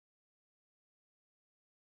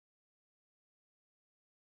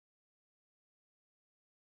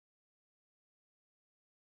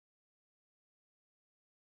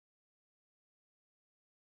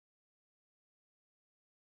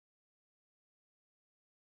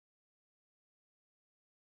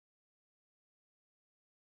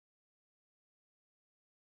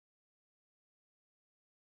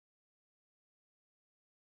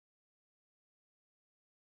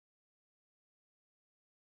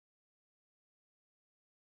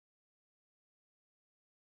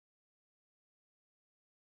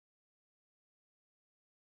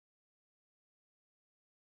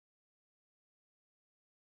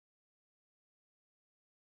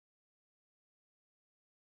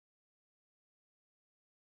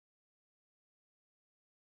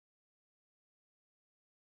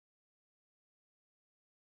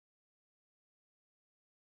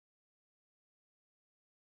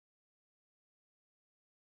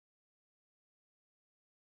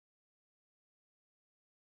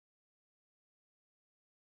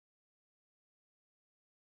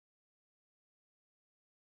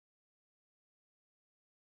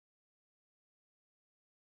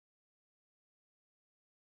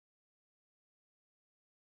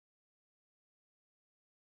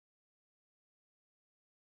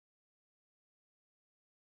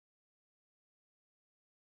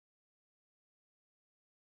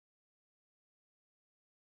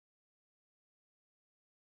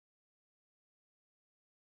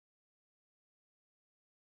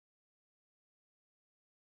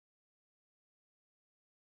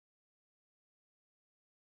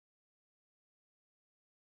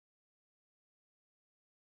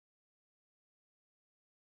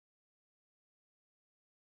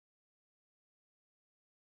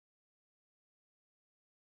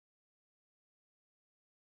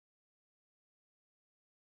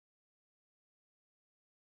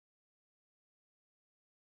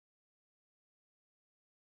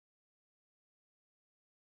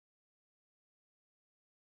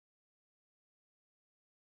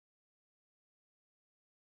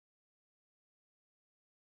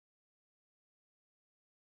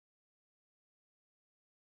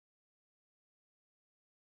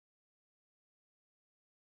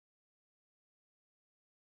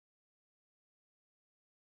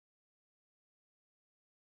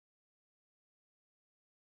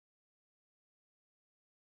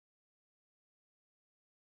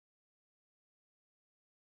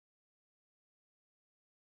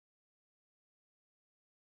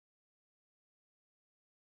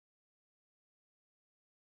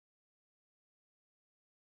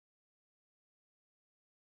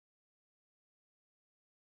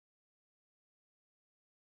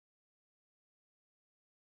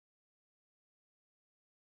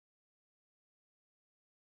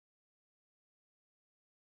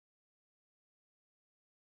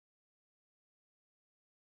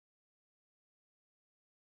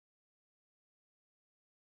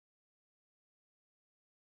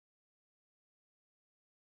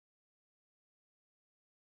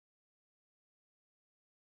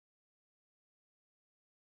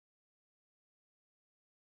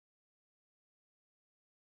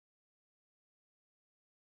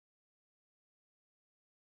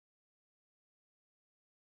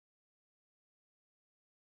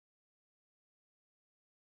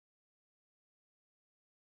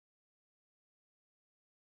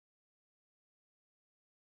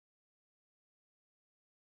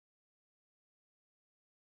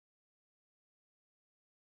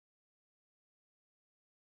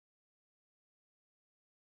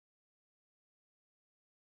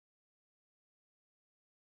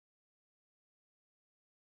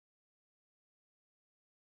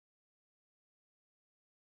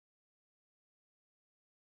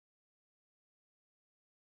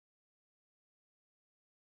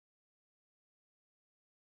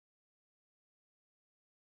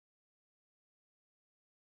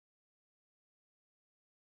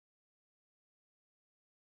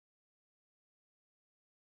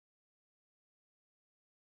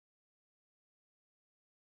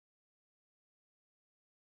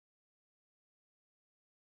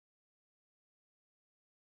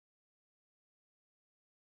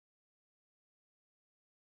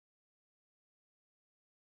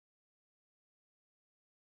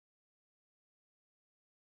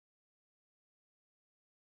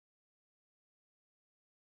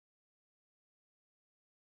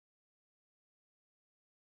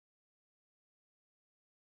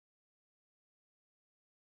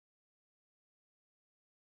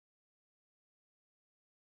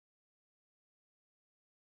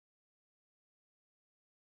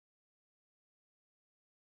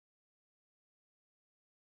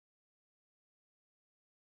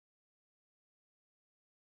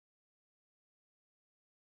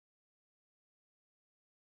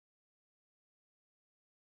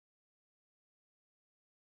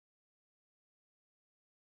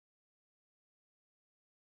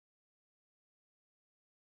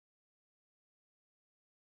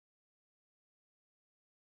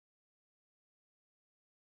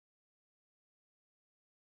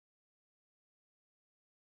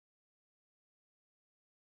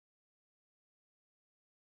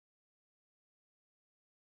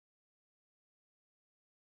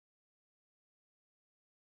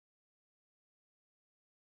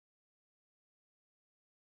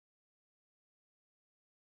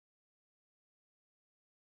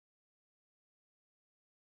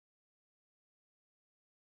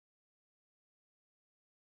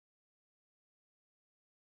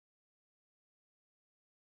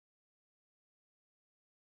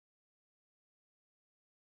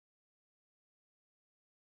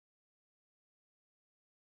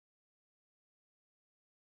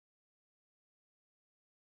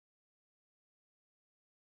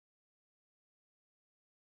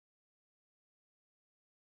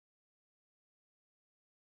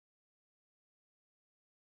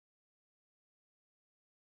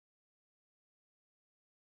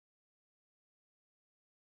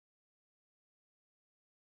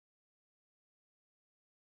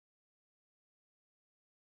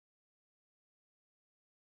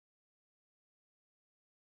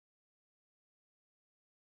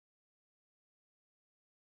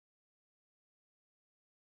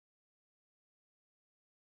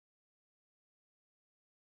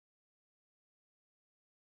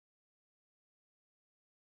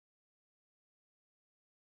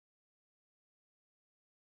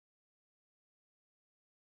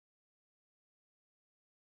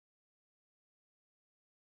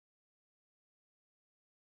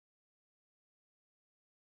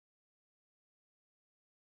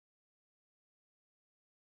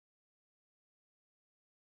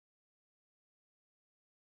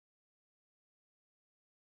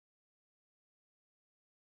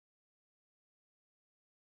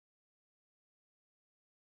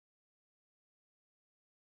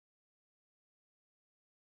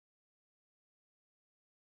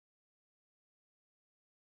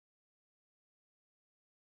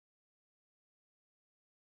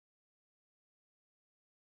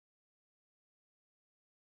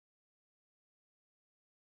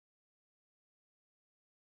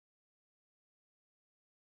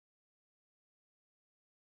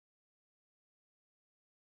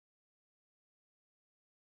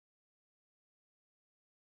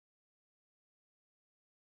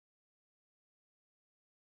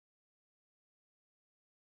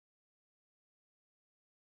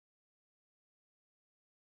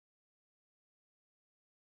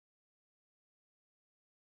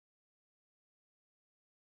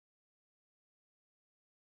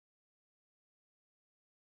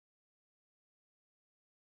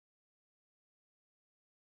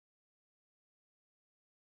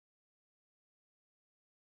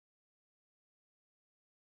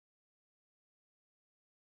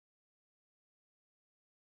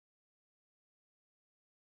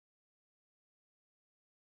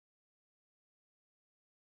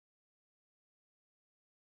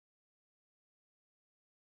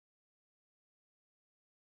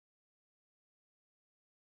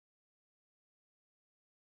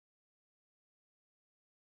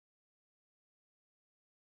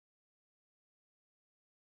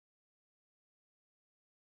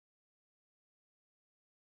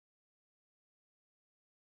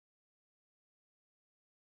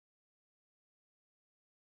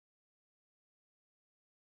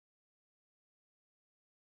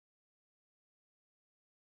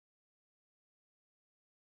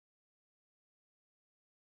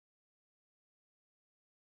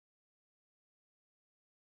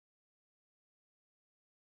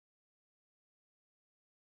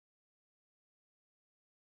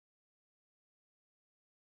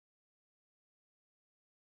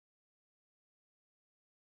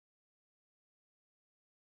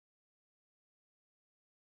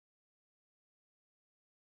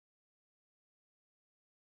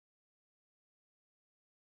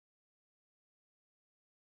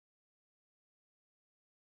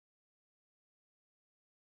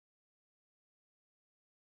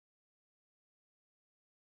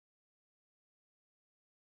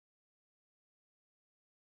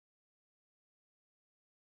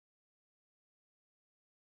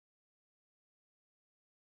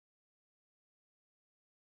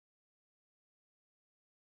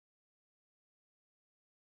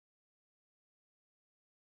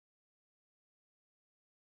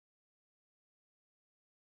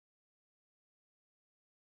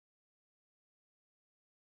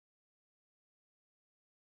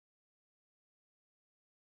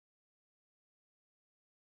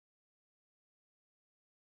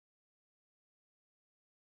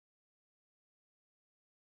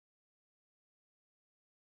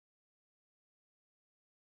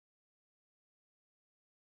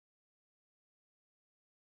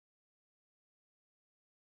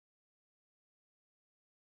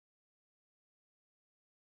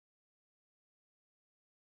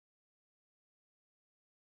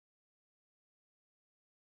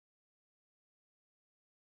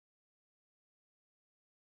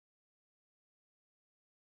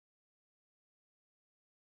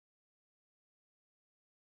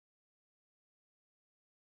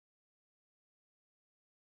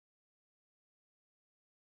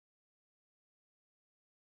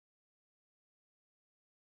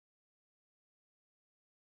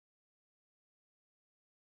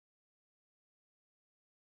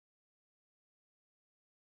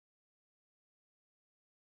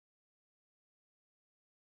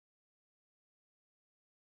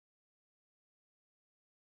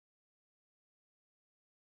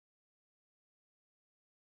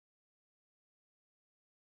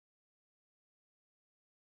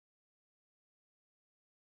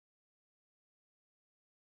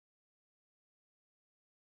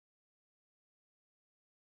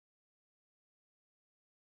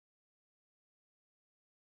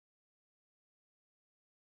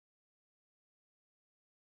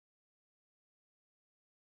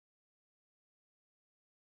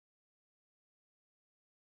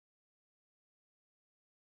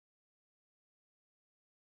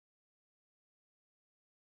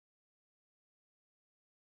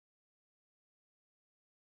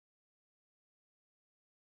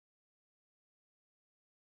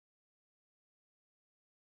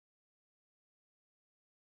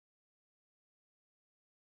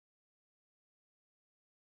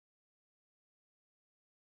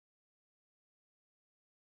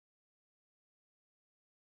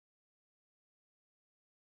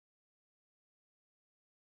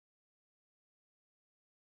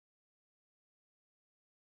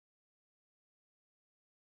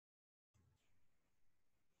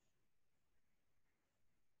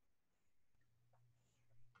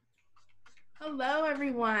Hello,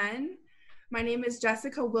 everyone. My name is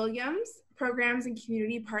Jessica Williams, Programs and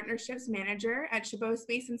Community Partnerships Manager at Chabot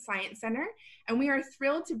Space Science Center, and we are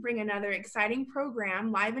thrilled to bring another exciting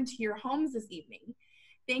program live into your homes this evening.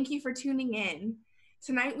 Thank you for tuning in.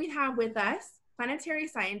 Tonight we have with us planetary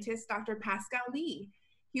scientist Dr. Pascal Lee.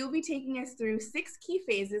 He will be taking us through 6 key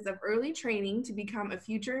phases of early training to become a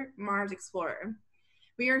future Mars explorer.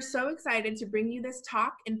 We are so excited to bring you this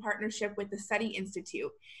talk in partnership with the SETI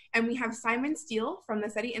Institute. And we have Simon Steele from the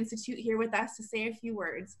SETI Institute here with us to say a few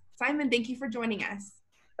words. Simon, thank you for joining us.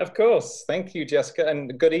 Of course. Thank you, Jessica.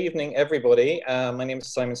 And good evening, everybody. My name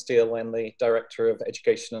is Simon Steele. I'm the Director of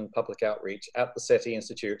Education and Public Outreach at the SETI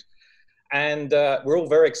Institute. And we're all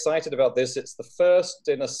very excited about this. It's the first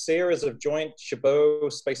in a series of joint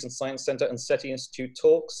Chabot Space and Science Center and SETI Institute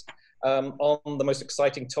talks on the most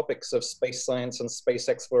exciting topics of space science and space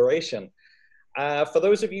exploration. For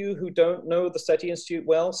those of you who don't know the SETI Institute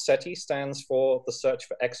well, SETI stands for the Search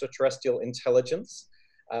for Extraterrestrial Intelligence.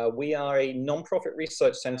 We are a non-profit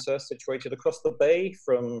research center situated across the bay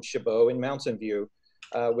from Chabot in Mountain View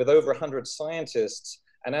with over 100 scientists.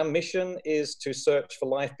 And our mission is to search for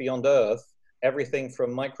life beyond Earth, everything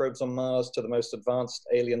from microbes on Mars to the most advanced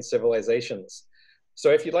alien civilizations. So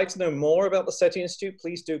if you'd like to know more about the SETI Institute,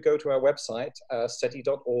 please do go to our website,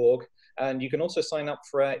 SETI.org. And you can also sign up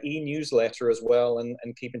for our e-newsletter as well and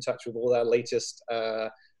keep in touch with all our latest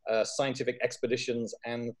scientific expeditions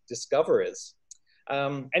and discoveries.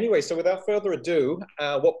 Anyway, so without further ado,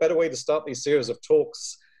 what better way to start these series of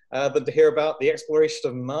talks than to hear about the exploration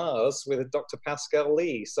of Mars with Dr. Pascal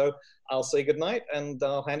Lee. So I'll say goodnight and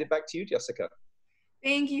I'll hand it back to you, Jessica.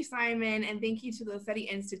 Thank you, Simon, and thank you to the SETI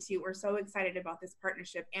Institute. We're so excited about this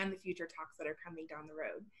partnership and the future talks that are coming down the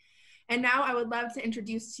road. And now I would love to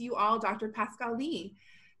introduce to you all Dr. Pascal Lee.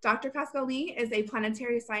 Dr. Pascal Lee is a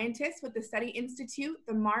planetary scientist with the SETI Institute,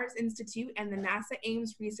 the Mars Institute, and the NASA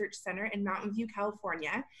Ames Research Center in Mountain View,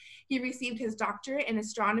 California. He received his doctorate in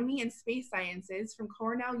astronomy and space sciences from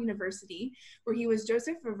Cornell University, where he was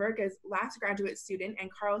Joseph Vaverka's last graduate student and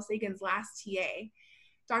Carl Sagan's last TA.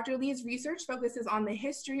 Dr. Lee's research focuses on the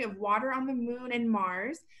history of water on the moon and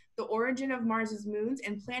Mars, the origin of Mars's moons,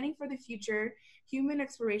 and planning for the future human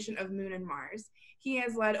exploration of Moon and Mars. He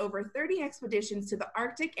has led over 30 expeditions to the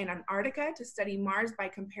Arctic and Antarctica to study Mars by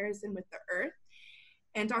comparison with the Earth.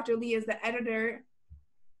 And Dr. Lee is the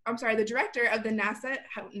director of the NASA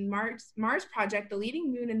Mars Project, the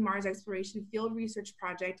leading Moon and Mars exploration field research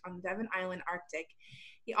project on Devon Island, Arctic.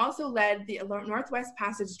 He also led the Northwest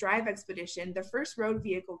Passage Drive expedition, the first road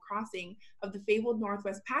vehicle crossing of the fabled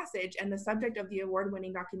Northwest Passage and the subject of the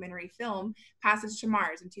award-winning documentary film, Passage to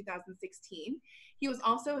Mars in 2016. He was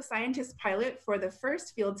also a scientist pilot for the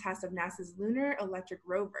first field test of NASA's Lunar Electric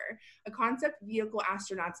Rover, a concept vehicle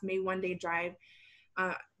astronauts may one day drive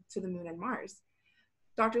to the Moon and Mars.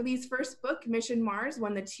 Dr. Lee's first book, Mission Mars,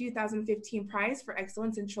 won the 2015 Prize for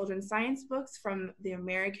Excellence in Children's Science Books from the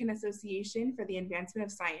American Association for the Advancement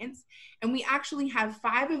of Science. And we actually have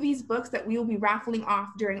 5 of these books that we will be raffling off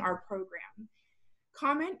during our program.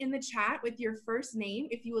 Comment in the chat with your first name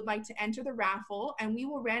if you would like to enter the raffle, and we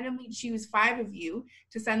will randomly choose 5 of you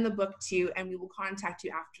to send the book to, and we will contact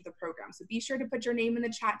you after the program. So be sure to put your name in the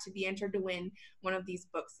chat to be entered to win one of these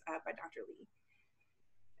books by Dr. Lee.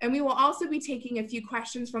 And we will also be taking a few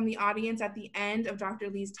questions from the audience at the end of Dr.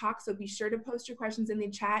 Lee's talk, so be sure to post your questions in the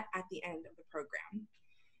chat at the end of the program.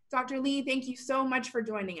 Dr. Lee, thank you so much for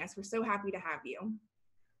joining us. We're so happy to have you.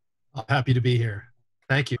 I'm happy to be here.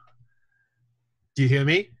 Thank you. Do you hear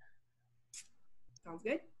me? Sounds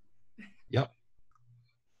good. Yep.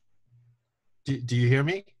 Do you hear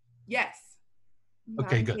me? Yes.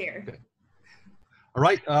 Okay, good. Good. All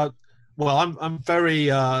right. Well, I'm very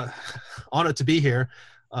honored to be here.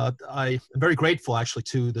 I'm very grateful, actually,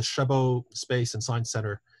 to the Chabot Space and Science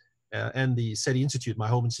Center and the SETI Institute, my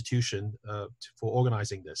home institution, for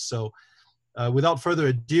organizing this. So without further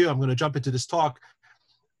ado, I'm going to jump into this talk.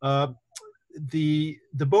 The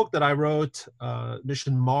book that I wrote,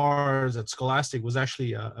 Mission Mars at Scholastic, was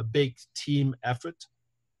actually a big team effort.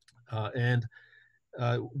 And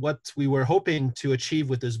what we were hoping to achieve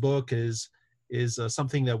with this book is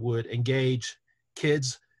something that would engage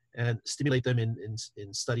kids and stimulate them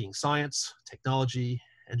in studying science, technology,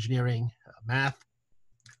 engineering, math,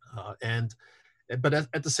 but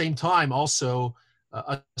at the same time also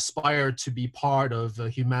aspire to be part of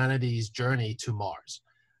humanity's journey to Mars,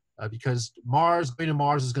 because going to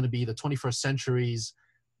Mars is going to be the 21st century's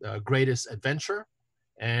greatest adventure,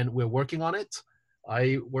 and we're working on it.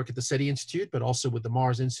 I work at the SETI Institute, but also with the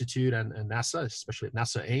Mars Institute and NASA, especially at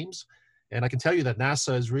NASA Ames. And I can tell you that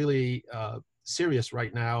NASA is really serious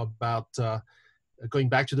right now about going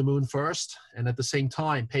back to the moon first, and at the same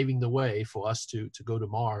time paving the way for us to go to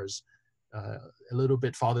Mars a little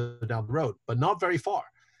bit farther down the road, but not very far.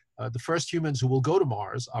 The first humans who will go to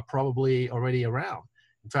Mars are probably already around.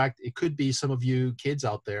 In fact, it could be some of you kids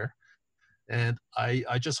out there. And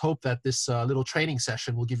I just hope that this little training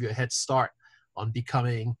session will give you a head start on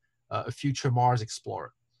becoming a future Mars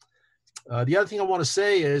explorer. The other thing I want to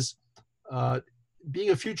say is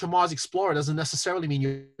being a future Mars explorer doesn't necessarily mean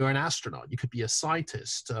you're an astronaut. You could be a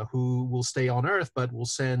scientist who will stay on Earth, but will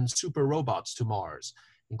send super robots to Mars,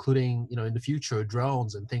 including, in the future,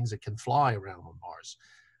 drones and things that can fly around on Mars.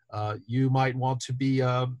 You might want to be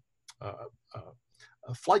a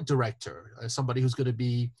flight director, somebody who's going to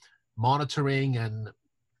be monitoring and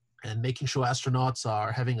making sure astronauts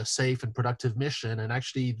are having a safe and productive mission, and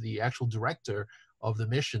actually the actual director of the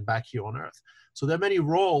mission back here on Earth. So there are many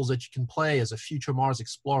roles that you can play as a future Mars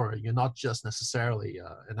explorer. You're not just necessarily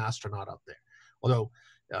an astronaut out there, although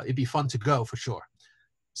it'd be fun to go for sure.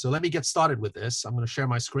 So let me get started with this. I'm going to share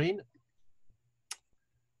my screen.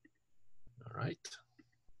 All right.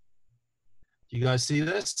 Do you guys see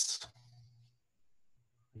this?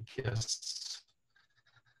 Yes.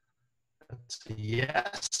 That's a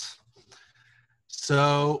yes.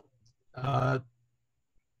 So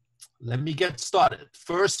let me get started.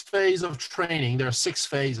 First phase of training, there are 6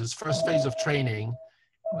 phases. First phase of training,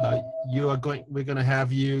 we're going to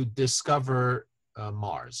have you discover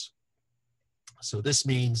Mars. So this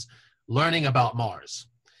means learning about Mars.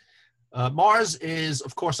 Mars is,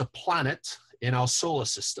 of course, a planet in our solar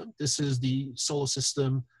system. This is the solar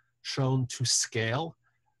system shown to scale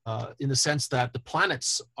in the sense that the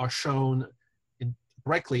planets are shown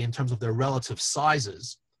correctly in terms of their relative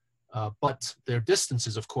sizes. But their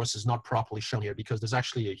distances, of course, is not properly shown here because there's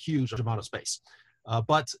actually a huge amount of space.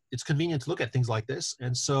 But it's convenient to look at things like this.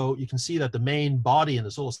 And so you can see that the main body in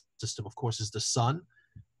the solar system, of course, is the sun.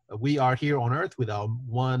 We are here on Earth with our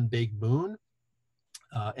one big moon.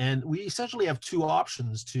 And we essentially have 2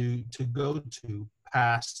 options to go to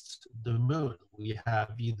past the moon. We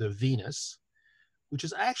have either Venus, which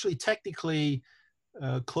is actually technically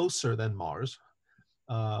closer than Mars,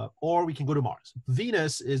 or we can go to Mars.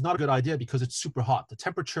 Venus is not a good idea because it's super hot. The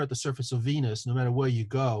temperature at the surface of Venus, no matter where you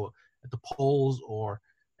go, at the poles or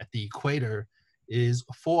at the equator, is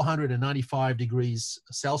 495 degrees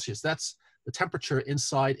Celsius. That's the temperature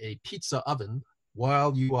inside a pizza oven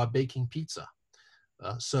while you are baking pizza.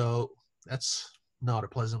 So that's not a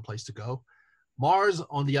pleasant place to go. Mars,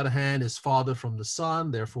 on the other hand, is farther from the sun,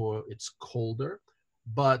 therefore it's colder.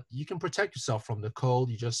 But you can protect yourself from the cold.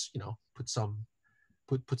 You just,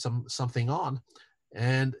 put something on,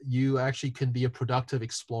 and you actually can be a productive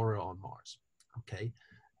explorer on Mars. Okay,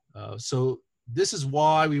 so this is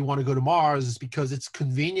why we want to go to Mars, is because it's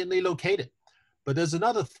conveniently located. But there's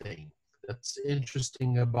another thing that's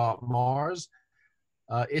interesting about Mars.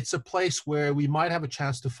 It's a place where we might have a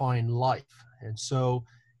chance to find life, and so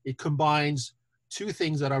it combines 2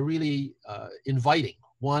 things that are really inviting.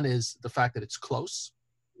 One is the fact that it's close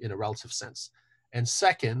in a relative sense, and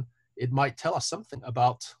second, it might tell us something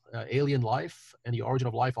about alien life and the origin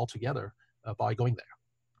of life altogether by going there.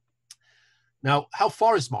 Now, how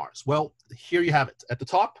far is Mars? Well, here you have it. At the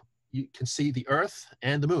top, you can see the Earth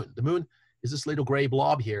and the moon. The moon is this little gray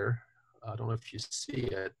blob here. I don't know if you see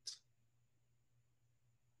it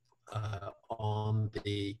on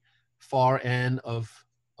the far end on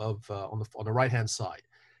the right-hand side.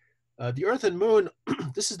 The Earth and Moon,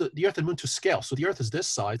 this is the Earth and Moon to scale. So the Earth is this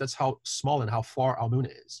size. That's how small and how far our moon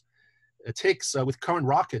is. It takes, with current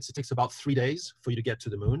rockets, it takes about 3 days for you to get to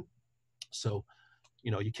the moon. So,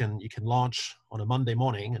 you can launch on a Monday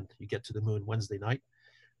morning and you get to the moon Wednesday night.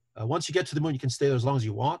 Once you get to the moon, you can stay there as long as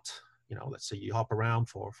you want. Let's say you hop around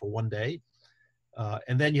for 1 day.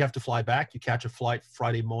 And then you have to fly back. You catch a flight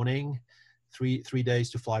Friday morning, three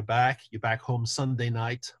days to fly back. You're back home Sunday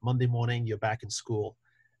night. Monday morning, you're back in school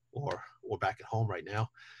or back at home right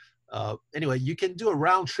now. Anyway, you can do a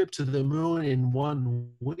round trip to the moon in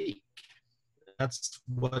 1 week. That's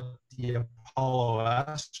what the Apollo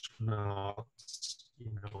astronauts,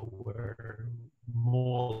 were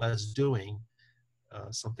more or less doing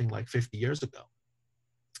something like 50 years ago.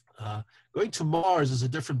 Going to Mars is a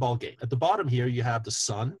different ballgame. At the bottom here, you have the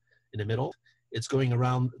sun in the middle. It's going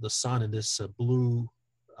around the sun in this blue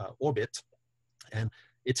orbit. And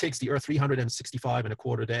it takes the Earth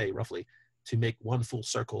 365.25 days, roughly, to make 1 full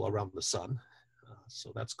circle around the sun.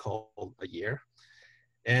 So that's called a year.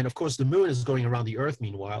 And of course, the moon is going around the Earth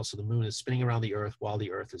meanwhile. So the moon is spinning around the Earth while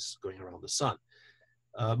the Earth is going around the sun.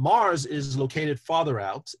 Mars is located farther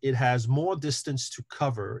out. It has more distance to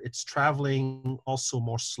cover. It's traveling also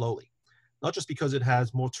more slowly. not just because it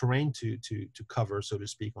has more terrain to cover, so to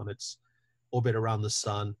speak, on its orbit around the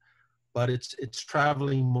sun, but it's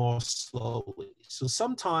traveling more slowly. So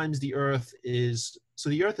sometimes the Earth is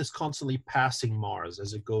constantly passing Mars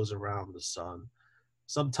as it goes around the sun.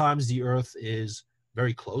 Sometimes the Earth is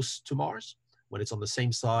very close to Mars when it's on the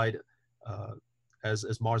same side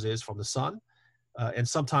as Mars is from the sun. And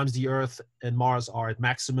sometimes the Earth and Mars are at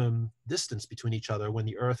maximum distance between each other when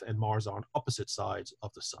the Earth and Mars are on opposite sides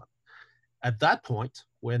of the sun. At that point,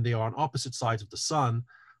 when they are on opposite sides of the sun,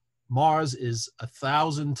 Mars is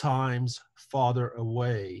 1,000 times farther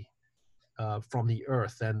away from the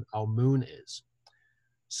Earth than our moon is.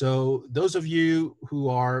 So those of you who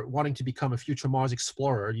are wanting to become a future Mars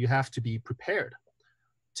explorer, you have to be prepared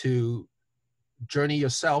to journey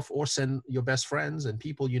yourself or send your best friends and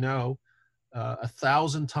people you know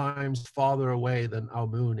 1,000 times farther away than our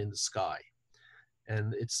moon in the sky.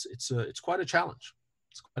 And it's quite a challenge.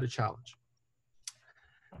 It's quite a challenge.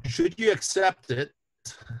 Should you accept it,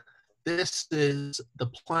 this is the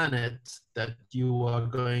planet that you are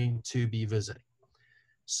going to be visiting.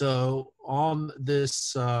 So on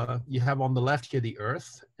this, you have on the left here the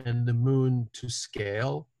Earth and the moon to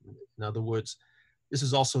scale. In other words, this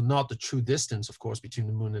is also not the true distance, of course, between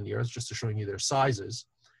the moon and the Earth, just to showing you their sizes.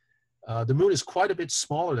 The moon is quite a bit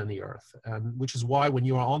smaller than the Earth, and which is why when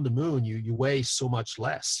you are on the moon, you weigh so much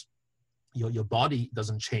less. Your body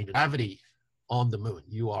doesn't change. Gravity on the moon,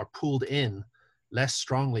 you are pulled in less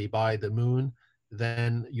strongly by the moon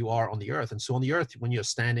than you are on the Earth. And so on the Earth, when you're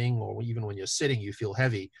standing or even when you're sitting, you feel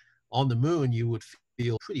heavy. On the moon, you would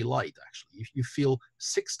feel pretty light, actually. You feel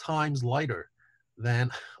 6 times lighter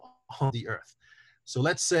than on the Earth. So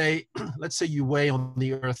let's say you weigh on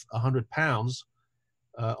the Earth 100 pounds.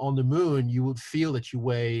 On the moon, you would feel that you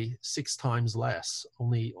weigh 6 times less,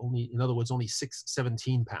 only in other words, only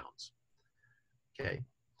 17 pounds. Okay.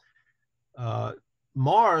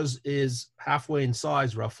 Mars is halfway in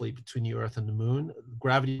size, roughly, between the Earth and the moon.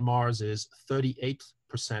 Gravity of Mars is 38%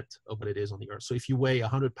 of what it is on the Earth. So if you weigh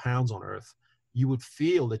 100 pounds on Earth, you would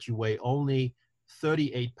feel that you weigh only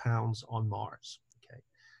 38 pounds on Mars. Okay.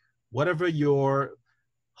 Whatever your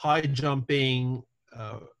high jumping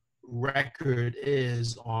record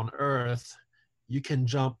is on Earth, you can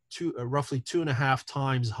jump roughly 2.5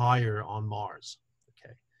 times higher on Mars.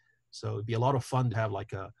 Okay. So it'd be a lot of fun to have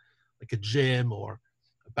like a gym or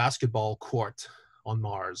a basketball court on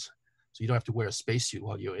Mars. So you don't have to wear a spacesuit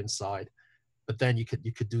while you're inside, but then you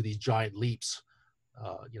could do these giant leaps.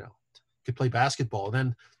 You could play basketball. And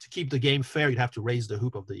then to keep the game fair, you'd have to raise the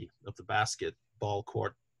hoop of the basketball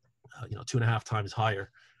court, 2.5 times higher,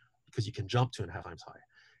 because you can jump 2.5 times higher.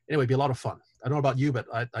 Anyway, it'd be a lot of fun. I don't know about you, but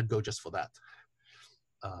I'd go just for that.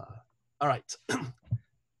 All right.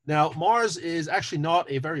 Now, Mars is actually not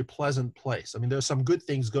a very pleasant place. I mean, there's some good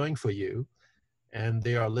things going for you, and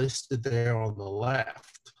they are listed there on the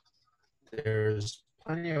left. There's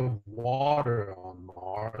plenty of water on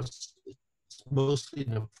Mars. It's mostly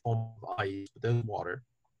in the form of ice, but there's water.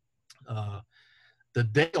 The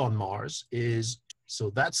day on Mars so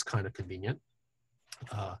that's kind of convenient.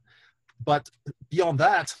 But beyond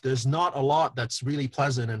that, there's not a lot that's really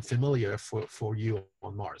pleasant and familiar for you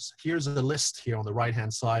on Mars. Here's a list here on the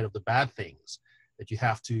right-hand side of the bad things that you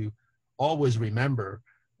have to always remember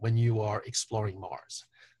when you are exploring Mars.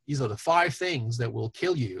 These are the 5 things that will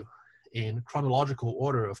kill you in chronological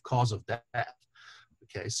order of cause of death.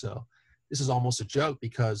 Okay, so this is almost a joke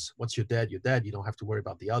because once you're dead, you're dead. You don't have to worry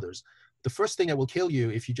about the others. The first thing that will kill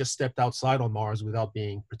you if you just stepped outside on Mars without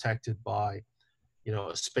being protected by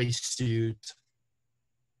a spacesuit,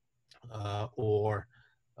 or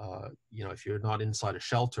if you're not inside a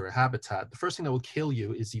shelter, a habitat, the first thing that will kill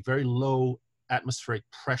you is the very low atmospheric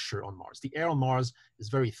pressure on Mars. The air on Mars is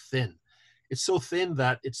very thin. It's so thin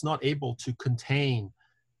that it's not able to contain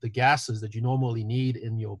the gases that you normally need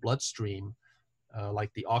in your bloodstream,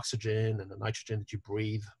 like the oxygen and the nitrogen that you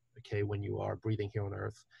breathe, okay, when you are breathing here on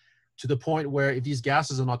Earth, to the point where if these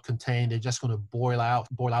gases are not contained, they're just going to boil out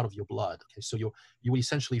of your blood. Okay, so you will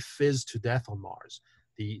essentially fizz to death on Mars.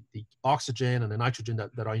 The oxygen and the nitrogen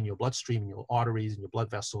that are in your bloodstream, in your arteries, in your blood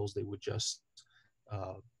vessels, they would just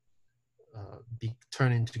be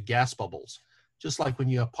turned into gas bubbles, just like when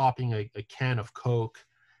you are popping a can of Coke,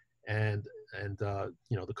 and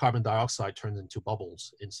the carbon dioxide turns into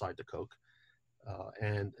bubbles inside the Coke,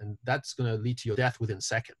 and that's going to lead to your death within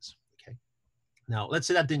seconds. Now, let's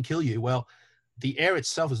say that didn't kill you. Well, the air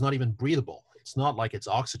itself is not even breathable. It's not like it's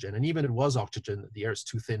oxygen. And even if it was oxygen, the air is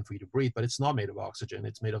too thin for you to breathe, but it's not made of oxygen.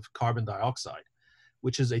 It's made of carbon dioxide,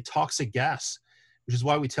 which is a toxic gas, which is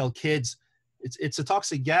why we tell kids it's a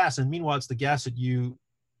toxic gas. And meanwhile, it's the gas that you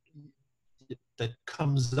that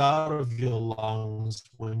comes out of your lungs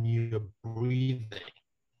when you're breathing.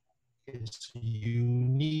 So you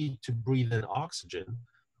need to breathe in oxygen,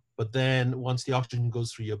 but then once the oxygen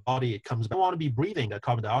goes through your body, it comes back. You don't want to be breathing that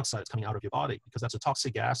carbon dioxide that's coming out of your body, because that's a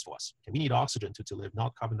toxic gas for us. Okay? We need oxygen to live,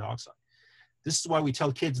 not carbon dioxide. This is why we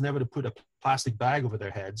tell kids never to put a plastic bag over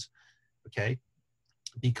their heads, okay?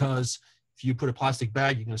 Because if you put a plastic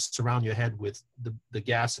bag, you're going to surround your head with the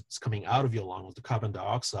gas that's coming out of your lungs, the carbon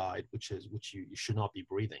dioxide, which you should not be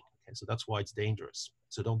breathing. Okay, so that's why it's dangerous.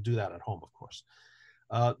 So don't do that at home, of course.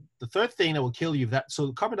 The third thing that will kill you,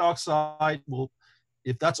 so carbon dioxide will,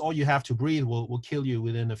 if that's all you have to breathe, will kill you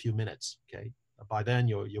within a few minutes. Okay, by then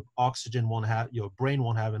your brain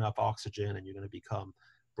won't have enough oxygen, and you're going to become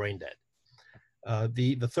brain dead.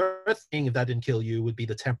 The third thing, if that didn't kill you, would be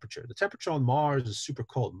the temperature. The temperature on Mars is super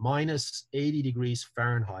cold, minus 80 degrees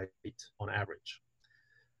Fahrenheit on average.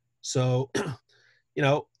 So,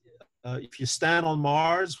 if you stand on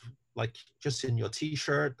Mars, like just in your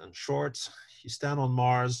t-shirt and shorts, you stand on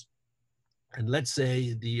Mars, and let's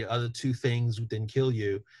say the other two things didn't kill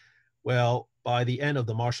you, well, by the end of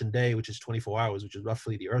the Martian day, which is 24 hours, which is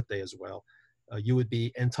roughly the Earth day as well, you would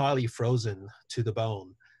be entirely frozen to the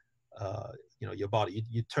bone. Your body,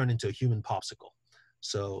 you turn into a human popsicle.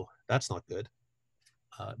 So that's not good.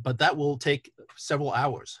 But that will take several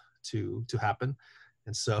hours to happen.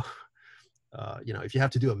 And so, if you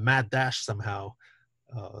have to do a mad dash somehow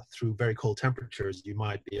through very cold temperatures, you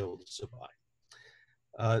might be able to survive.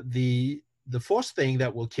 The fourth thing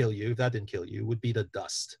that will kill you, if that didn't kill you, would be the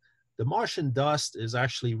dust. The Martian dust is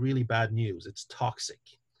actually really bad news. It's toxic.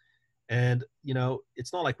 And,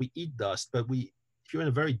 it's not like we eat dust, but if you're in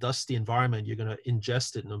a very dusty environment, you're going to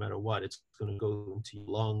ingest it no matter what. It's going to go into your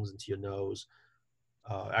lungs, into your nose,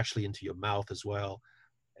 actually into your mouth as well.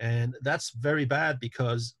 And that's very bad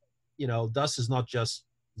because, dust is not just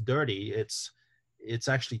dirty. It's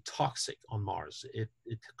actually toxic on Mars. It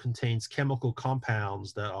contains chemical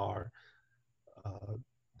compounds that are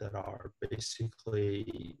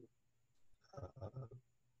basically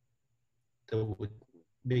that would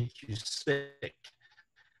make you sick.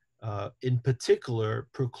 In particular,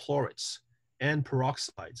 perchlorates and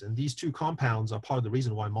peroxides. And these two compounds are part of the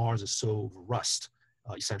reason why Mars is so rust,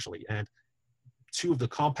 essentially. And two of the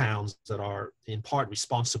compounds that are in part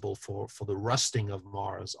responsible for the rusting of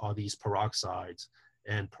Mars are these peroxides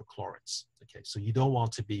and perchlorates. Okay, so you don't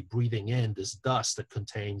want to be breathing in this dust that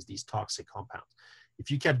contains these toxic compounds.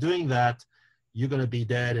 If you kept doing that, you're going to be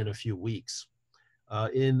dead in a few weeks.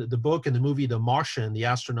 In the book and the movie The Martian, the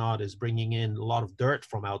astronaut is bringing in a lot of dirt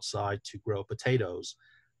from outside to grow potatoes.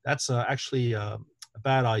 That's actually a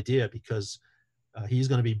bad idea because he or she is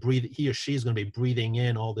going to be breathing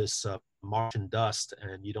in all this Martian dust,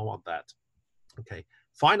 and you don't want that. Okay.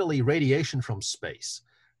 Finally, radiation from space.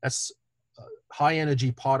 That's high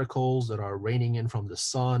energy particles that are raining in from the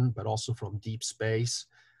sun, but also from deep space.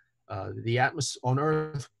 The atmosphere on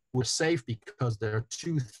Earth, we're safe because there are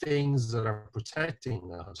two things that are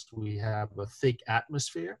protecting us. We have a thick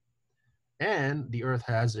atmosphere, and the Earth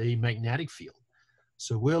has a magnetic field.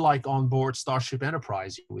 So we're like on board Starship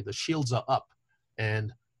Enterprise, where the shields are up,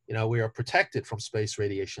 and we are protected from space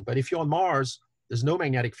radiation. But if you're on Mars, there's no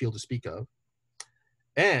magnetic field to speak of,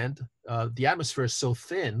 and the atmosphere is so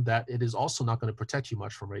thin that it is also not going to protect you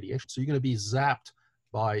much from radiation. So you're going to be zapped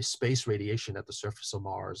by space radiation at the surface of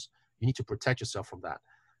Mars. You need to protect yourself from that.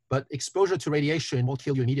 But exposure to radiation won't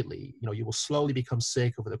kill you immediately. You will slowly become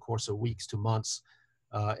sick over the course of weeks to months,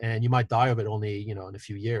 and you might die of it only, in a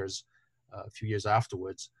few years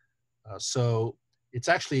afterwards. So it's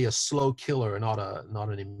actually a slow killer, not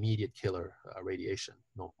an immediate killer, radiation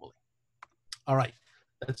normally. All right,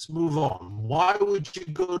 let's move on. Why would you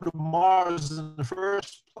go to Mars in the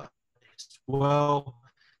first place? Well,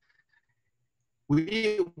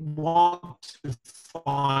 we want to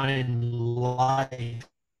find life.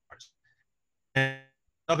 And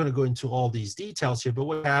I'm not going to go into all these details here, but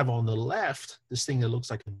what we have on the left, this thing that looks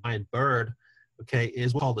like a giant bird, okay,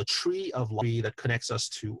 is what's called the tree of life that connects us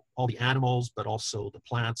to all the animals, but also the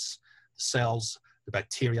plants, the cells, the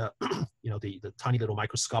bacteria, the tiny little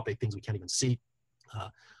microscopic things we can't even see.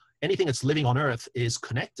 Anything that's living on Earth is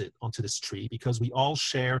connected onto this tree because we all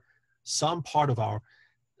share some part of our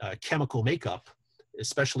chemical makeup,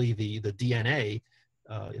 especially the DNA.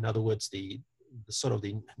 In other words, the sort of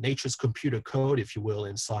the nature's computer code, if you will,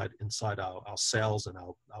 inside our cells and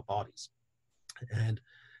our bodies. And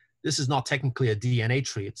this is not technically a DNA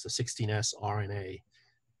tree, it's a 16S RNA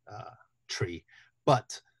tree,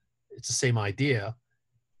 but it's the same idea.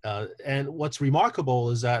 And what's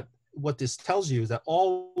remarkable is that what this tells you is that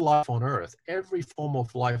all life on Earth, every form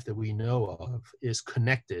of life that we know of, is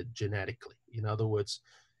connected genetically. In other words,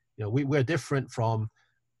 we're different from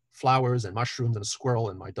flowers and mushrooms and a squirrel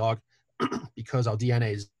and my dog because our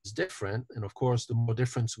DNA is different. And of course, the more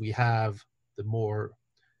difference we have, the more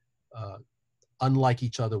unlike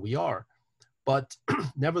each other we are. But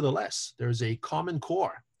nevertheless, there's a common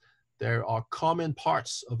core. There are common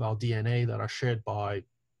parts of our DNA that are shared by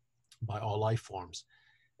all life forms.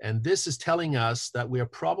 And this is telling us that we are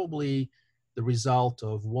probably the result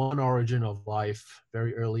of one origin of life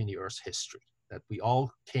very early in the Earth's history, that we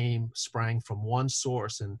all sprang from one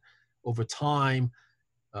source, and over time,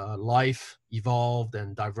 life evolved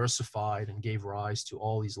and diversified and gave rise to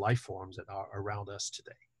all these life forms that are around us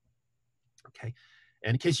today. Okay,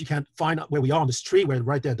 and in case you can't find out where we are on this tree, we're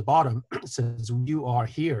right there at the bottom, it says you are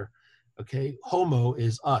here. Okay, Homo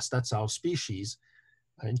is us, that's our species.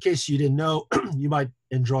 In case you didn't know, you might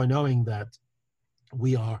enjoy knowing that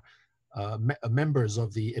we are members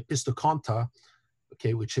of the Epistoconta,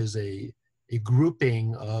 okay, which is a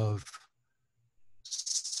grouping of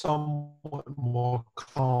somewhat more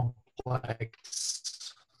complex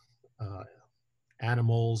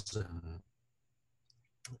animals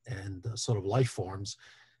and sort of life forms.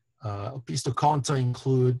 Epistoconta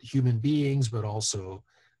include human beings, but also,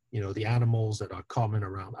 the animals that are common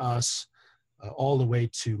around us. All the way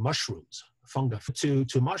to mushrooms, fungi, to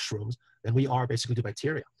mushrooms, then we are basically to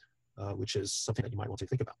bacteria, which is something that you might want to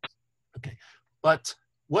think about. Okay, but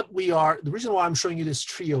the reason why I'm showing you this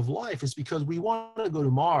tree of life is because we want to go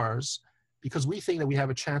to Mars, because we think that we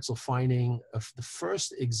have a chance of finding the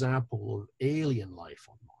first example of alien life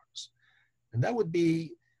on Mars. And that would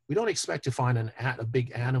be, we don't expect to find a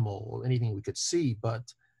big animal or anything we could see,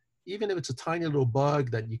 but even if it's a tiny little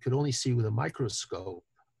bug that you could only see with a microscope,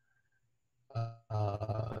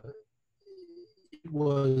 it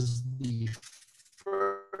was the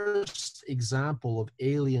first example of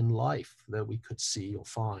alien life that we could see or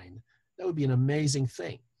find. That would be an amazing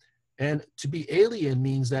thing. And to be alien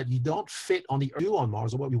means that you don't fit on the Earth on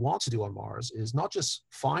Mars, or what we want to do on Mars is not just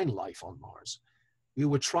find life on Mars. We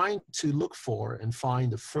were trying to look for and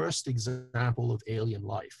find the first example of alien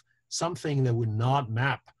life, something that would not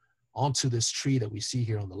map onto this tree that we see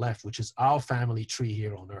here on the left, which is our family tree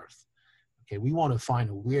here on Earth. Okay, we want to find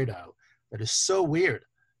a weirdo that is so weird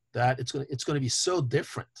that it's going to be so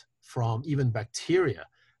different from even bacteria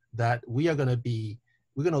that we're going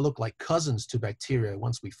to look like cousins to bacteria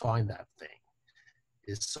once we find that thing,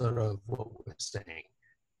 is sort of what we're saying.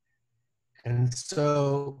 And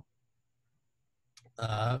so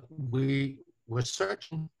we're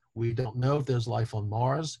searching. We don't know if there's life on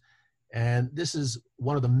Mars. And this is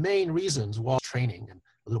one of the main reasons why training, and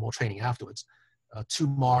a little more training afterwards, to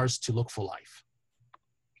Mars to look for life.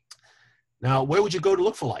 Now, where would you go to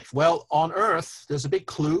look for life? Well, on Earth, there's a big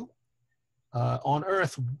clue. On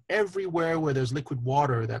Earth, everywhere where there's liquid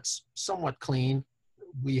water that's somewhat clean,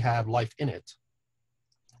 we have life in it.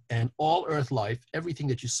 And all Earth life, everything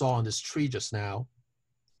that you saw on this tree just now,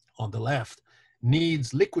 on the left,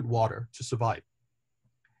 needs liquid water to survive.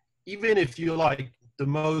 Even if you're like the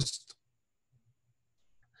most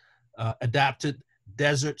adapted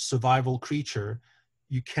desert survival creature,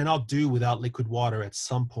 you cannot do without liquid water at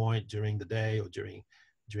some point during the day or during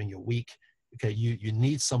your week. Okay, you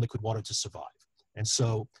need some liquid water to survive. And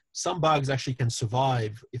so some bugs actually can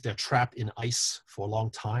survive if they're trapped in ice for a long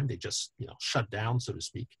time. They just shut down, so to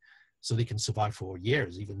speak, so they can survive for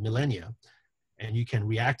years, even millennia. And you can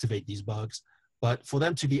reactivate these bugs. But for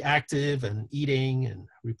them to be active and eating and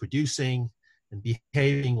reproducing and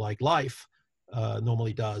behaving like life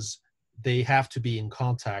normally does, they have to be in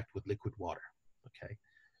contact with liquid water. Okay,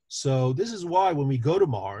 so this is why when we go to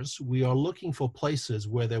Mars, we are looking for places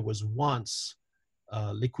where there was once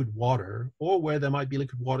liquid water, or where there might be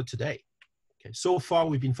liquid water today. Okay, so far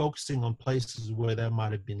we've been focusing on places where there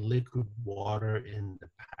might have been liquid water in the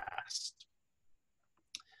past.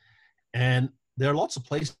 And there are lots of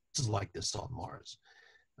places like this on Mars.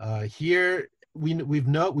 Here, we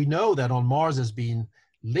know that on Mars there's been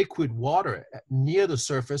liquid water near the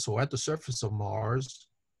surface or at the surface of Mars,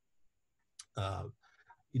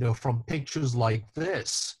 from pictures like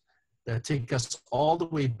this that take us all the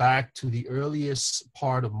way back to the earliest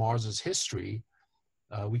part of Mars's history.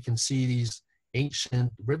 We can see these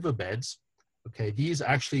ancient riverbeds. Okay, these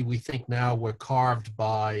actually we think now were carved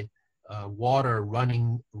by water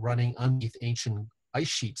running underneath ancient ice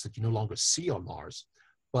sheets that you no longer see on Mars.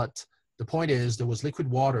 But the point is, there was liquid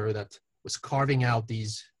water that was carving out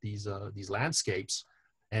these landscapes,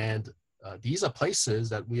 and these are places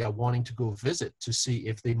that we are wanting to go visit to see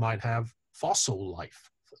if they might have fossil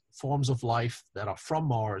life, forms of life that are from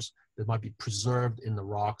Mars that might be preserved in the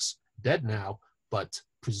rocks, dead now, but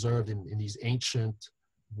preserved in these ancient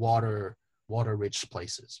water-rich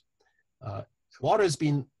places. Water has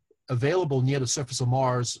been available near the surface of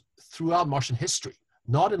Mars throughout Martian history,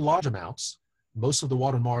 not in large amounts. Most of the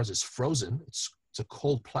water on Mars is frozen. It's a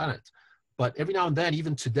cold planet. But every now and then,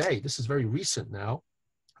 even today, this is very recent now,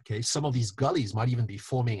 okay, some of these gullies might even be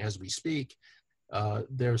forming as we speak.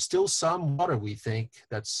 There's still some water, we think,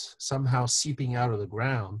 that's somehow seeping out of the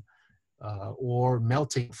ground or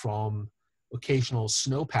melting from occasional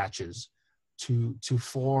snow patches to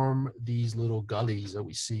form these little gullies that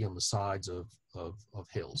we see on the sides of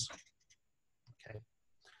hills. Okay.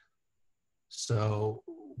 So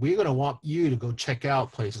we're going to want you to go check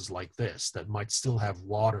out places like this that might still have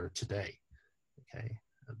water today. Okay.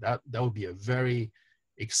 That would be a very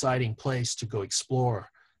exciting place to go explore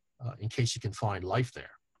in case you can find life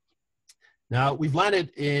there. Now, we've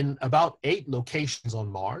landed in about 8 locations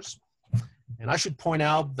on Mars. And I should point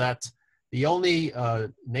out that the only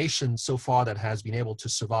nation so far that has been able to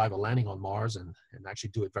survive a landing on Mars and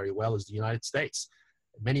actually do it very well is the United States.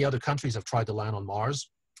 Many other countries have tried to land on Mars,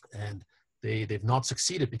 and they've not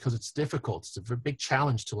succeeded because it's difficult. It's a very big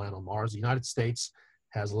challenge to land on Mars. The United States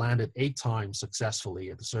has landed 8 times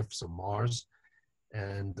successfully at the surface of Mars.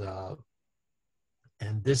 And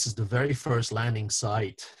this is the very first landing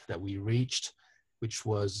site that we reached, which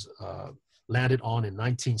was landed on in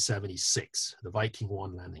 1976, the Viking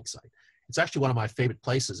 1 landing site. It's actually one of my favorite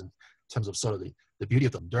places in terms of sort of the beauty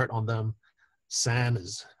of the dirt on them. Sand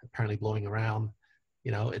is apparently blowing around.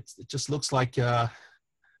 You know, it just looks like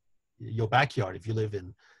your backyard if you live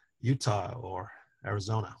in Utah or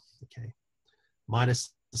Arizona, okay,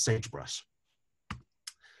 minus the sagebrush.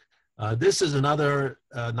 This is another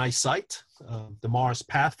nice site, the Mars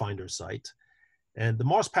Pathfinder site. And the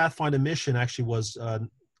Mars Pathfinder mission actually was a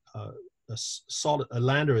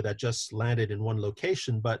lander that just landed in one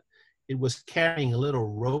location, but it was carrying a little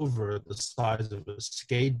rover the size of a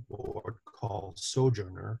skateboard called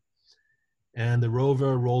Sojourner. And the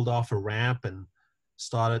rover rolled off a ramp and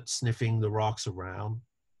started sniffing the rocks around.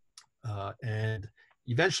 And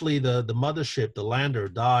eventually the mothership, the lander,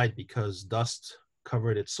 died because dust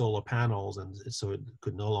covered its solar panels, and so it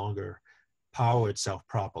could no longer power itself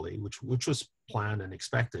properly, which was planned and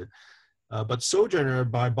expected. But Sojourner,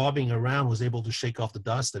 by bobbing around, was able to shake off the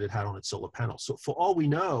dust that it had on its solar panels. So for all we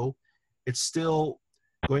know, it's still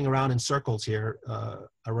going around in circles here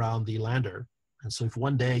around the lander. And so if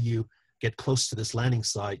one day you get close to this landing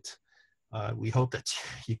site, we hope that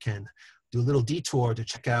you can do a little detour to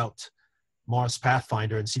check out Mars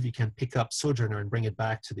Pathfinder and see if you can pick up Sojourner and bring it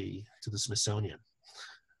back to the Smithsonian.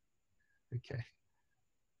 Okay.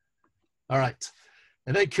 All right.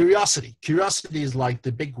 And then Curiosity. Curiosity is like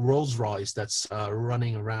the big Rolls Royce that's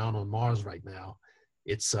running around on Mars right now.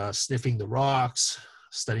 It's sniffing the rocks,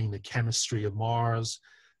 studying the chemistry of Mars,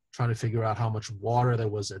 trying to figure out how much water there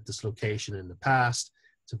was at this location in the past.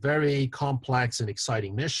 It's a very complex and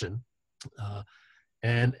exciting mission.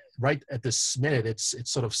 And right at this minute, it's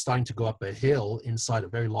sort of starting to go up a hill inside a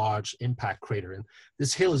very large impact crater. And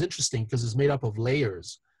this hill is interesting because it's made up of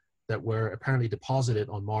layers that were apparently deposited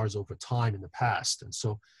on Mars over time in the past. And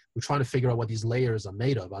so we're trying to figure out what these layers are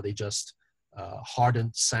made of. Are they just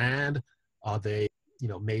hardened sand? Are they,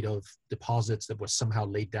 made of deposits that were somehow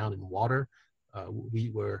laid down in water?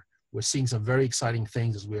 We're seeing some very exciting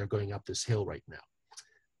things as we are going up this hill right now.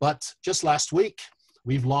 But just last week,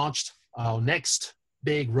 we've launched our next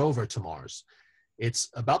big rover to Mars. It's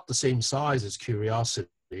about the same size as Curiosity.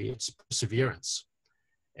 It's Perseverance.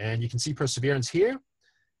 And you can see Perseverance here.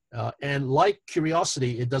 And like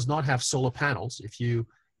Curiosity, it does not have solar panels. If you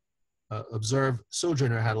observe,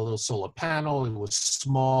 Sojourner had a little solar panel. It was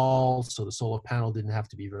small, so the solar panel didn't have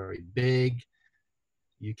to be very big.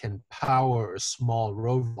 You can power a small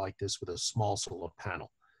rover like this with a small solar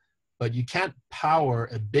panel. But you can't power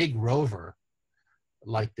a big rover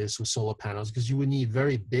like this with solar panels because you would need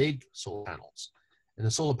very big solar panels. And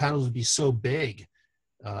the solar panels would be so big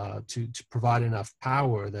to provide enough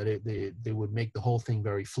power that they would make the whole thing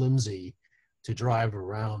very flimsy to drive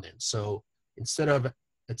around in. So instead of,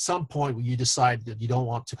 at some point you decide that you don't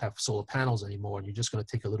want to have solar panels anymore and you're just going to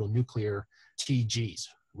take a little nuclear TGs,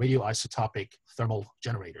 radioisotopic thermal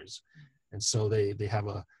generators. And so they have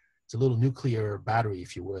it's a little nuclear battery,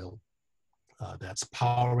 if you will, that's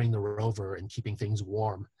powering the rover and keeping things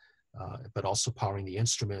warm, but also powering the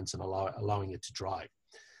instruments and allowing it to drive.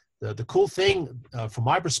 The cool thing, from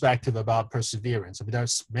my perspective, about Perseverance, I mean,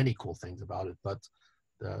 there's many cool things about it, but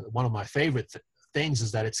one of my favorite things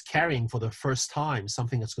is that it's carrying for the first time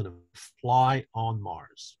something that's going to fly on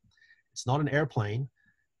Mars. It's not an airplane.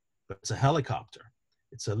 but it's a helicopter.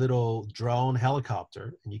 It's a little drone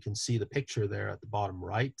helicopter, and you can see the picture there at the bottom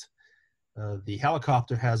right. The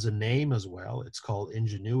helicopter has a name as well. It's called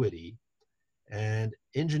Ingenuity. And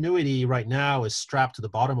Ingenuity right now is strapped to the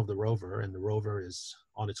bottom of the rover, and the rover is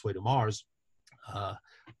on its way to Mars.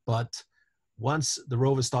 But once the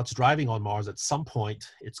rover starts driving on Mars, at some point,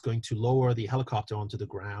 it's going to lower the helicopter onto the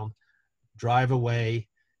ground, drive away,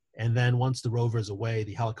 and then once the rover is away,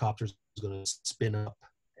 the helicopter is going to spin up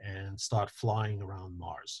and start flying around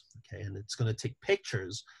Mars. Okay, and it's going to take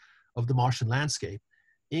pictures of the Martian landscape,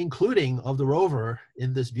 including of the rover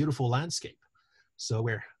in this beautiful landscape. So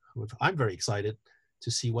I'm very excited to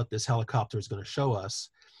see what this helicopter is going to show us.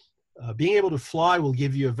 Being able to fly will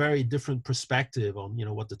give you a very different perspective on, you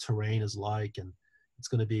know, what the terrain is like, and it's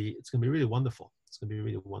going to be really wonderful. It's going to be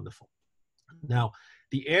really wonderful. Now,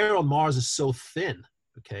 the air on Mars is so thin,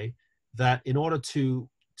 okay, that in order to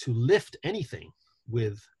lift anything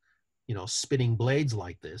with, you know, spinning blades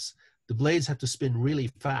like this, the blades have to spin really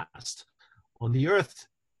fast. On the Earth,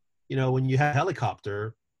 you know, when you have a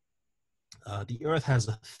helicopter, the Earth has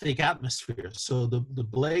a thick atmosphere. So the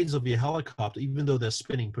blades of your helicopter, even though they're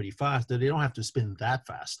spinning pretty fast, they don't have to spin that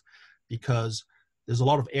fast because there's a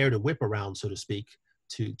lot of air to whip around, so to speak,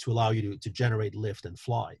 to allow you to generate lift and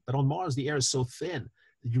fly. But on Mars, the air is so thin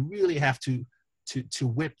that you really have to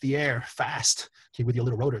whip the air fast, okay, with your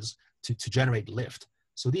little rotors to generate lift.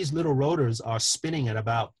 So these little rotors are spinning at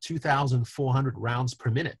about 2,400 rounds per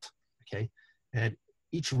minute, okay? And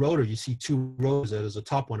each rotor, you see two rotors, there's a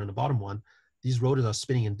top one and a bottom one. These rotors are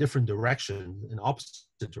spinning in different directions, in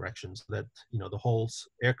opposite directions, so that, you know, the whole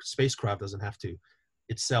spacecraft doesn't have to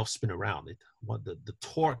itself spin around. The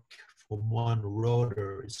torque from one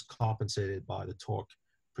rotor is compensated by the torque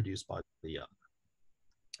produced by the other.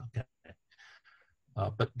 Okay.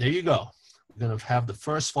 But there you go. We're going to have the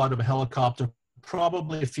first flight of a helicopter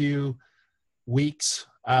probably a few weeks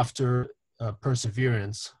after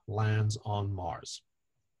Perseverance lands on Mars.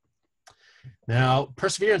 Now,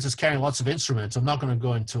 Perseverance is carrying lots of instruments. I'm not going to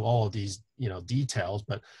go into all of these, you know, details,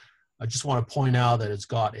 but I just want to point out that it's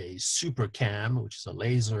got a super cam, which is a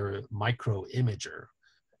laser micro imager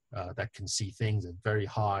that can see things at very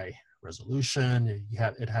high resolution.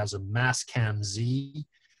 It has a Mastcam Z,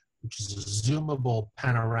 which is a zoomable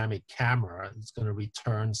panoramic camera. It's going to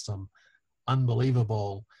return some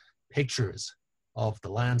unbelievable pictures of the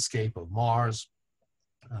landscape of Mars.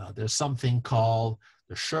 There's something called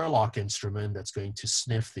the Sherlock instrument that's going to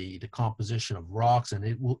sniff the composition of rocks, and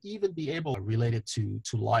it will even be able to relate it to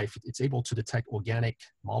life. It's able to detect organic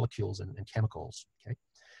molecules and chemicals. Okay.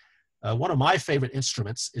 One of my favorite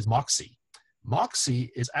instruments is MOXIE.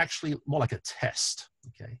 MOXIE is actually more like a test.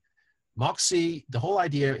 Okay. MOXIE, the whole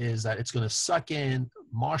idea is that it's going to suck in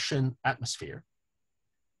Martian atmosphere,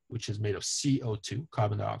 which is made of CO2,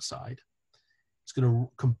 carbon dioxide. It's going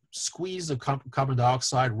to squeeze the carbon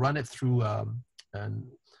dioxide, run it through a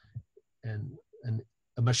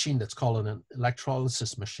machine that's called an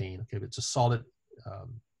electrolysis machine. Okay, it's a solid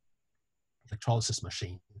electrolysis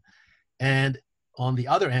machine. And on the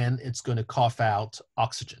other end, it's going to cough out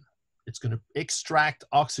oxygen. It's going to extract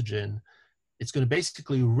oxygen. It's going to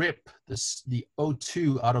basically rip the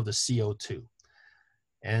O2 out of the CO2.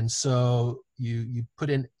 And so you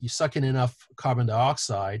suck in enough carbon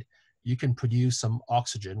dioxide, you can produce some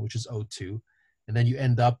oxygen, which is O2, and then you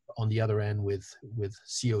end up on the other end with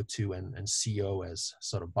CO2 and CO as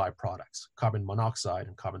sort of byproducts, carbon monoxide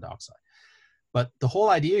and carbon dioxide. But the whole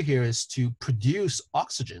idea here is to produce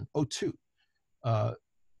oxygen, O2,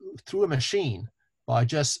 through a machine by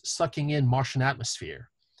just sucking in Martian atmosphere.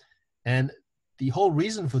 And the whole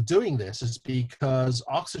reason for doing this is because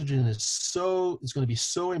oxygen is going to be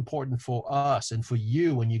so important for us and for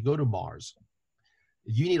you when you go to Mars.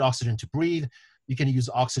 You need oxygen to breathe. You can use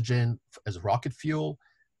oxygen as rocket fuel.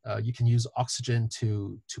 You can use oxygen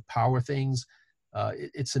to power things.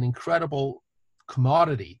 It's an incredible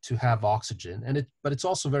commodity to have oxygen, but it's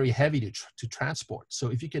also very heavy to transport. So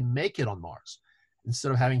if you can make it on Mars,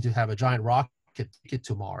 instead of having to have a giant rocket get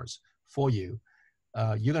to Mars for you,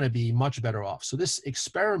 you're going to be much better off. So this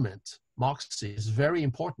experiment, MOXIE, is very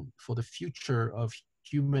important for the future of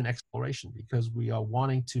human exploration because we are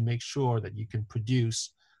wanting to make sure that you can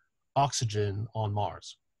produce oxygen on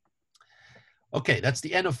Mars. Okay, that's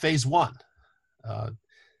the end of phase one.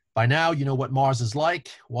 By now, you know what Mars is like,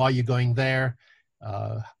 why you're going there,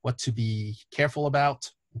 what to be careful about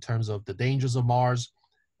in terms of the dangers of Mars.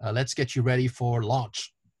 Let's get you ready for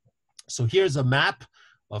launch. So here's a map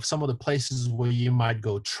of some of the places where you might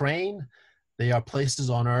go train. They are places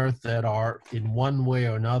on Earth that are in one way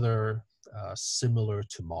or another similar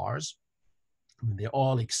to Mars. I mean, they're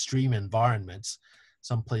all extreme environments.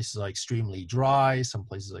 Some places are extremely dry, some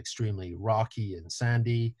places are extremely rocky and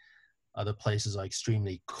sandy. Other places are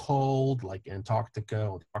extremely cold, like Antarctica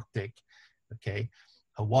or the Arctic, okay?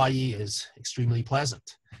 Hawaii is extremely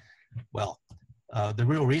pleasant. Well, the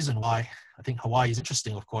real reason why I think Hawaii is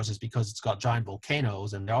interesting, of course, is because it's got giant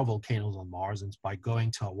volcanoes, and there are volcanoes on Mars, and by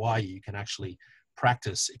going to Hawaii, you can actually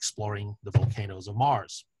practice exploring the volcanoes of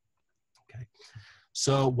Mars, okay?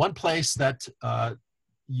 So one place that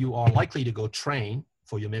you are likely to go train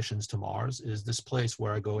for your missions to Mars is this place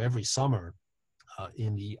where I go every summer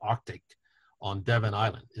in the Arctic on Devon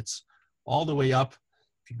Island. It's all the way up.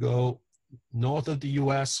 If you go north of the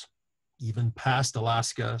US, even past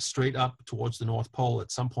Alaska, straight up towards the North Pole,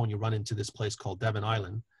 at some point you run into this place called Devon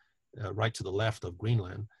Island, right to the left of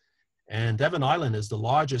Greenland. And Devon Island is the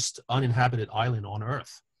largest uninhabited island on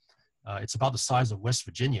Earth. It's about the size of West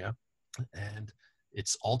Virginia, and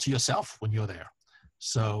it's all to yourself when you're there.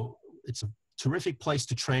 So it's a terrific place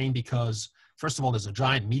to train because, first of all, there's a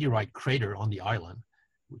giant meteorite crater on the island,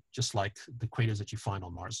 just like the craters that you find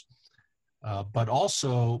on Mars. But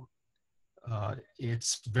also,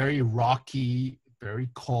 it's very rocky, very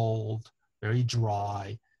cold, very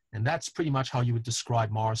dry, and that's pretty much how you would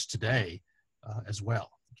describe Mars today as well.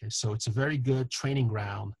 Okay, so it's a very good training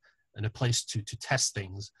ground and a place to test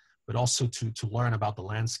things, but also to learn about the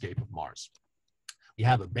landscape of Mars. We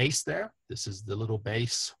have a base there. This is the little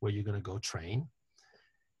base where you're going to go train.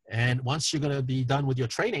 And once you're going to be done with your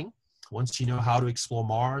training, once you know how to explore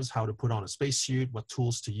Mars, how to put on a spacesuit, what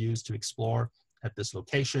tools to use to explore at this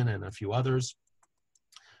location and a few others,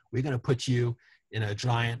 we're going to put you in a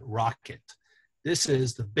giant rocket. This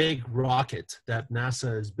is the big rocket that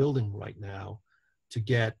NASA is building right now to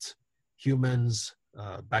get humans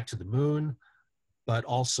back to the moon, but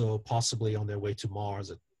also possibly on their way to Mars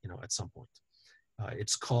at some point.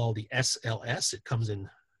 It's called the SLS. It comes in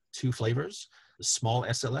two flavors, the small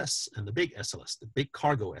SLS and the big SLS, the big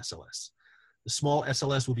cargo SLS. The small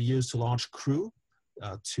SLS will be used to launch crew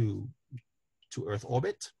to Earth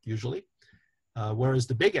orbit, usually. Whereas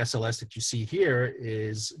the big SLS that you see here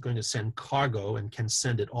is going to send cargo and can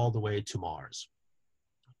send it all the way to Mars.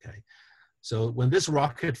 Okay, so when this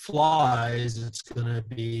rocket flies, it's going to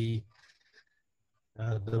be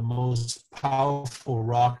the most powerful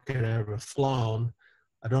rocket ever flown.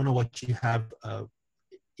 I don't know what you have,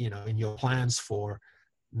 in your plans for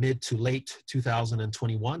mid to late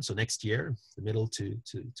 2021, so next year, the middle to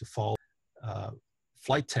fall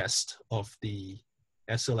flight test of the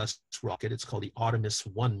SLS rocket. It's called the Artemis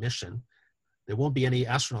 1 mission. There won't be any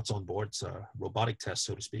astronauts on board. It's a robotic test,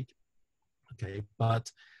 so to speak. Okay,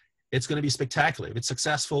 but it's going to be spectacular. If it's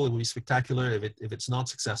successful, it will be spectacular. If it's not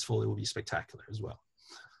successful, it will be spectacular as well.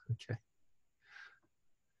 Okay.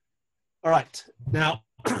 All right. Now,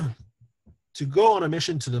 to go on a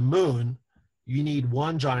mission to the moon, you need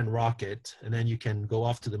one giant rocket, and then you can go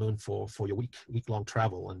off to the moon for your week-long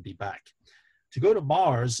travel and be back. To go to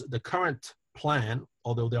Mars, the current plan,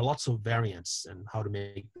 although there are lots of variants in how to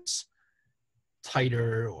make this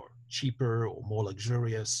tighter or cheaper or more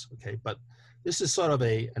luxurious, okay, but this is sort of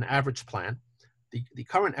an average plan. The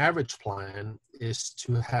current average plan is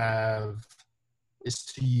to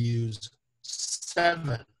use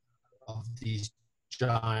 7 of these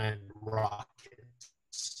giant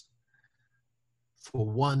rockets for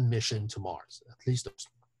one mission to Mars, at least those.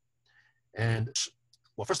 And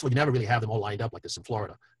well, first of all, you never really have them all lined up like this in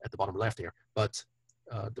Florida at the bottom left here. But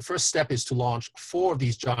the first step is to launch 4 of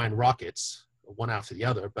these giant rockets, one after the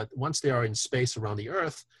other. But once they are in space around the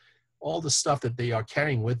Earth, all the stuff that they are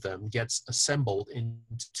carrying with them gets assembled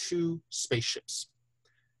into 2 spaceships.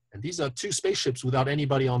 And these are 2 spaceships without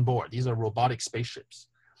anybody on board. These are robotic spaceships.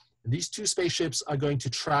 And these 2 spaceships are going to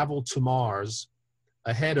travel to Mars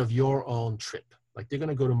ahead of your own trip. Like they're going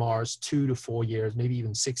to go to Mars 2 to 4 years, maybe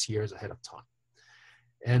even 6 years ahead of time.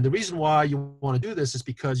 And the reason why you want to do this is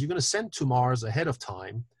because you're going to send to Mars ahead of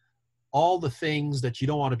time all the things that you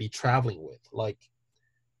don't want to be traveling with, like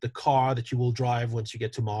the car that you will drive once you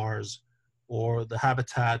get to Mars, or the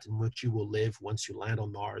habitat in which you will live once you land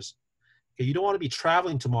on Mars. Okay, you don't want to be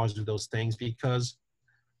traveling to Mars with those things, because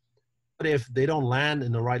what if they don't land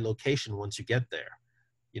in the right location once you get there?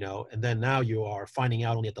 And then now you are finding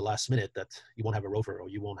out only at the last minute that you won't have a rover or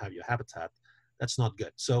you won't have your habitat. That's not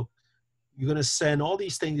good. So you're going to send all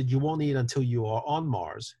these things that you won't need until you are on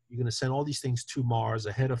Mars. You're going to send all these things to Mars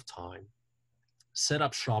ahead of time, set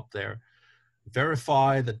up shop there,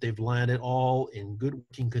 verify that they've landed all in good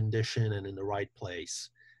working condition and in the right place.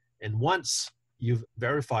 And once you've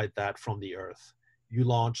verified that from the Earth, you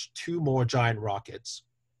launch 2 more giant rockets,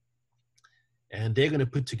 and they're going to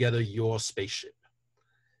put together your spaceship.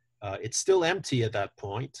 It's still empty at that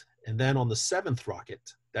point, And then on the 7th rocket,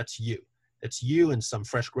 that's you. It's you and some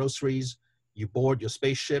fresh groceries. You board your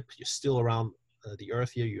spaceship. You're still around the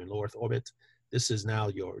Earth here. You're in low Earth orbit. This is now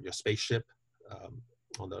your spaceship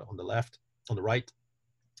on the left, on the right.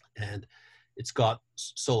 And it's got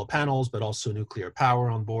solar panels, but also nuclear power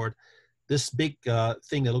on board. This big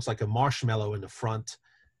thing that looks like a marshmallow in the front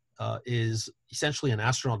is essentially an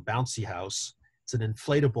astronaut bouncy house. It's an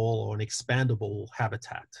inflatable or an expandable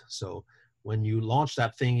habitat. So when you launch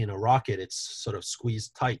that thing in a rocket, it's sort of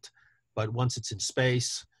squeezed tight. But once it's in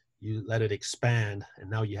space, you let it expand, and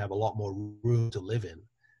now you have a lot more room to live in.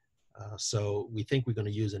 So we think we're going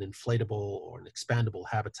to use an inflatable or an expandable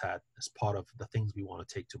habitat as part of the things we want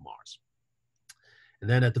to take to Mars. And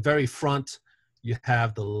then at the very front, you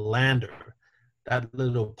have the lander. That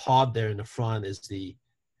little pod there in the front is the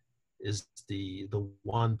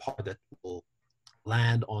one part that will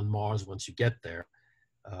land on Mars once you get there.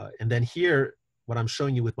 And then here, what I'm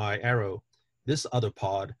showing you with my arrow, this other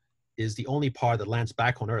pod is the only pod that lands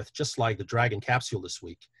back on Earth, just like the Dragon capsule this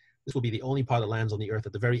week. This will be the only pod that lands on the Earth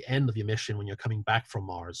at the very end of your mission when you're coming back from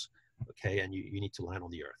Mars, okay? And you need to land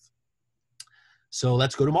on the Earth. So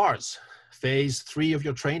let's go to Mars, phase 3 of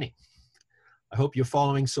your training. I hope you're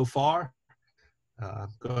following so far. I'm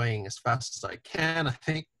going as fast as I can, I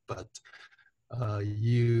think, but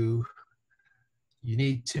you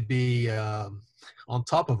need to be on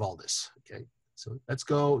top of all this, okay? So let's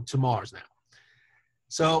go to Mars now.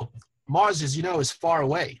 So Mars, as you know, is far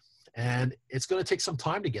away, and it's going to take some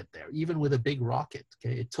time to get there, even with a big rocket,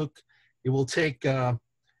 okay? It will take, 3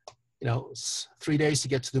 days to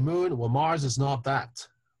get to the moon. Well, Mars is not that.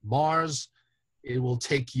 Mars, it will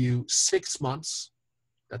take you 6 months.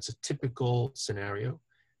 That's a typical scenario.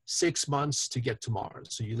 6 months to get to Mars.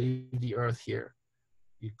 So you leave the Earth here.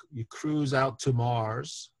 You cruise out to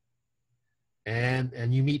Mars,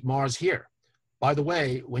 and you meet Mars here. By the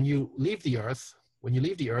way, when you leave the Earth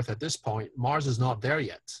at this point, Mars is not there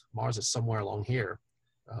yet. Mars is somewhere along here.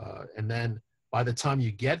 And then by the time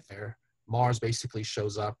you get there, Mars basically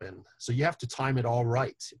shows up. And so you have to time it all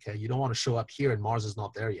right, okay? You don't want to show up here and Mars is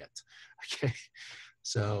not there yet, okay?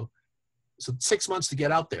 So 6 months to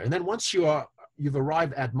get out there. And then once you've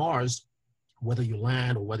arrived at Mars, whether you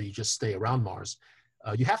land or whether you just stay around Mars,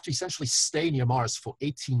 you have to essentially stay near Mars for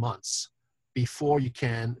 18 months before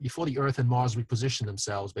the Earth and Mars reposition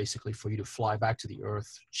themselves, basically, for you to fly back to the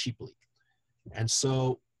Earth cheaply. And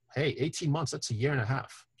so, hey, 18 months, that's a year and a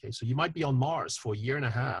half. Okay, so you might be on Mars for a year and a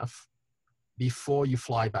half before you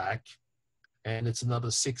fly back, and it's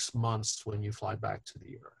another 6 months when you fly back to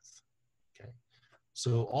the Earth. Okay,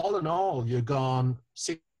 so all in all, you're gone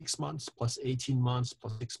 6 months plus 18 months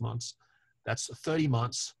plus 6 months. That's 30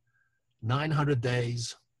 months, 900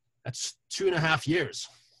 days. That's 2.5 years.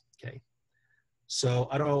 Okay. So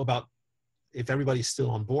I don't know about if everybody's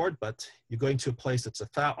still on board, but you're going to a place that's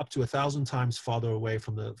up to 1,000 times farther away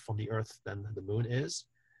from the Earth than the moon is.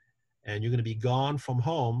 And you're going to be gone from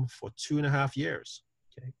home for 2.5 years.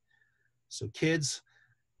 Okay. So kids,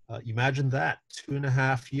 imagine that,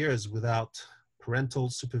 2.5 years without parental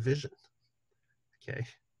supervision. Okay.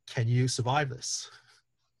 Can you survive this?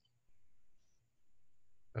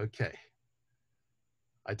 Okay.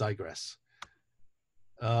 I digress.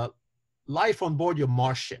 Life on board your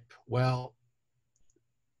Mars ship. Well,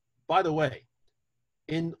 by the way,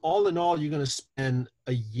 in all, you're going to spend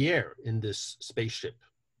a year in this spaceship,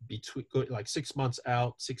 between like 6 months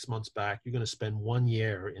out, 6 months back. You're going to spend 1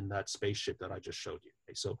 year in that spaceship that I just showed you.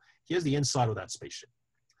 Okay, so here's the inside of that spaceship.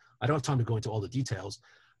 I don't have time to go into all the details.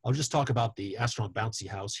 I'll just talk about the astronaut bouncy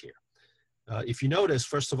house here. If you notice,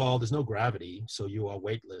 first of all, there's no gravity, so you are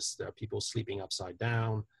weightless. There are people sleeping upside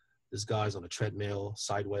down. This guy's on a treadmill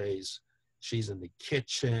sideways. She's in the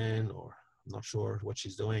kitchen, or I'm not sure what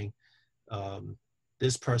she's doing.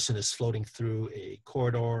 This person is floating through a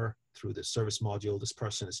corridor through the service module. This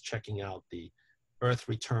person is checking out the Earth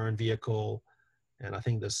return vehicle. And I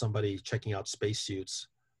think there's somebody checking out spacesuits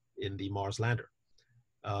in the Mars lander.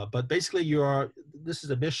 But basically, this is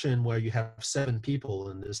a mission where you have 7 people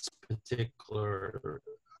in this particular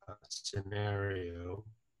scenario.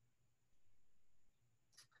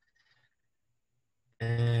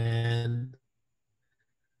 And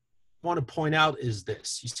I want to point out is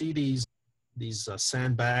this. You see these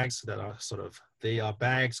sandbags that are they are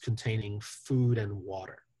bags containing food and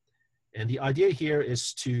water. And the idea here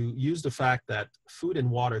is to use the fact that food and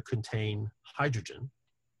water contain hydrogen,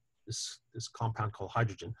 this compound called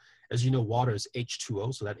hydrogen. As you know, water is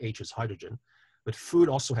H2O, so that H is hydrogen. But food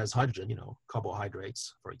also has hydrogen,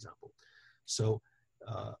 carbohydrates, for example. So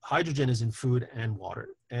hydrogen is in food and water.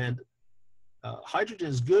 And hydrogen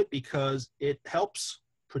is good because it helps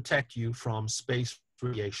protect you from space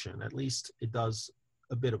radiation. At least it does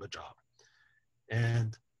a bit of a job.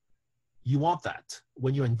 And you want that.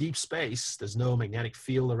 When you're in deep space, there's no magnetic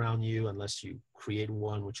field around you unless you create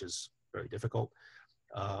one, which is very difficult.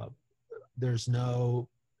 There's no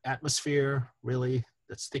atmosphere, really,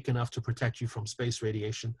 that's thick enough to protect you from space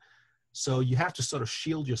radiation. So you have to sort of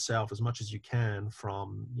shield yourself as much as you can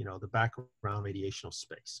from, the background radiation of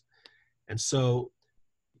space. And so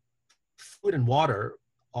food and water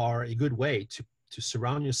are a good way to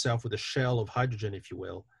surround yourself with a shell of hydrogen, if you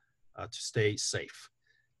will, to stay safe.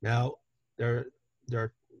 Now, there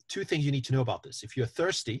are two things you need to know about this. If you're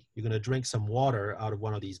thirsty, you're going to drink some water out of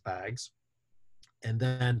one of these bags. And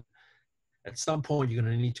then at some point, you're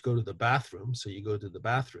going to need to go to the bathroom. So you go to the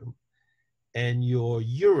bathroom, and your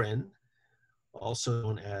urine, also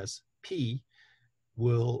known as pee,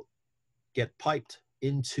 will get piped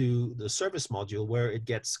into the service module where it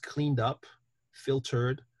gets cleaned up,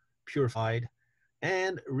 filtered, purified,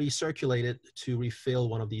 and recirculated to refill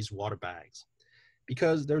one of these water bags.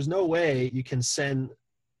 Because there's no way you can send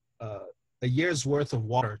a year's worth of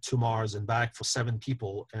water to Mars and back for 7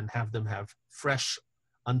 people and have them have fresh,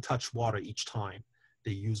 untouched water each time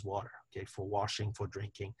they use water, okay, for washing, for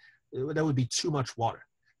drinking. That would be too much water.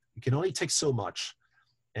 You can only take so much,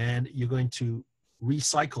 and you're going to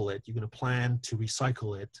recycle it. You're going to plan to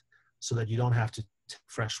recycle it so that you don't have to take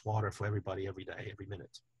fresh water for everybody every day, every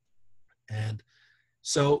minute. And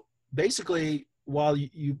so basically, while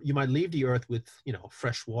you might leave the Earth with,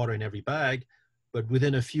 fresh water in every bag, but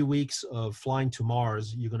within a few weeks of flying to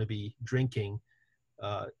Mars, you're going to be drinking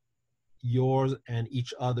yours and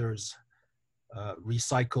each other's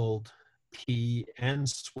recycled pee and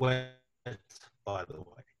sweat, by the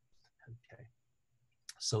way. Okay,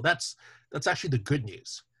 so that's actually the good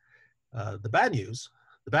news. The bad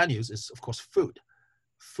news is, of course, food.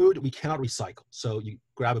 Food we cannot recycle. So you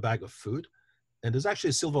grab a bag of food, and there's actually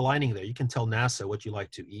a silver lining there. You can tell NASA what you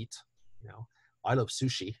like to eat. I love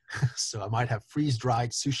sushi, so I might have freeze-dried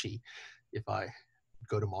sushi if I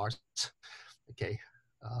go to Mars. Okay,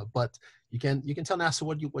 but you can tell NASA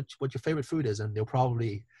what your favorite food is, and they'll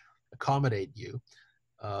probably accommodate you.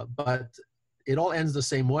 But it all ends the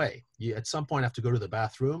same way. You at some point have to go to the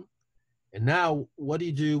bathroom, and now what do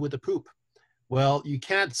you do with the poop? Well, you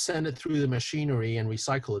can't send it through the machinery and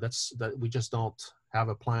recycle it. We just don't have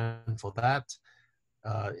a plan for that.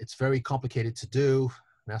 It's very complicated to do.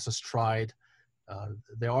 NASA's tried.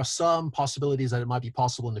 There are some possibilities that it might be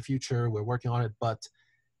possible in the future. We're working on it, but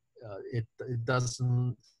it's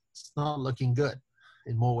not looking good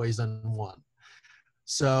in more ways than one.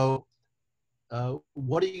 So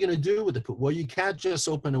what are you going to do with the poop? Well, you can't just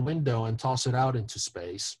open a window and toss it out into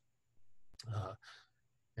space.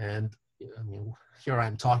 And I mean, here I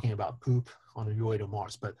am talking about poop on your way to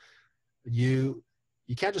Mars, but you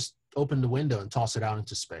can't just open the window and toss it out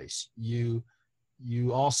into space. You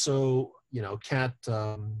also, can't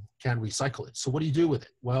recycle it. So what do you do with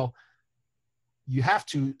it? Well, you have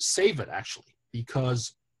to save it, actually,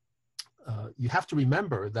 because you have to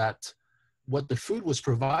remember that what the food was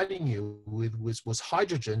providing you with was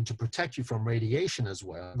hydrogen to protect you from radiation as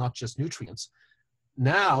well, not just nutrients.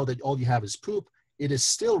 Now that all you have is poop, it is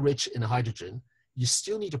still rich in hydrogen. You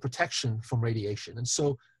still need a protection from radiation. And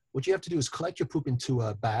so what you have to do is collect your poop into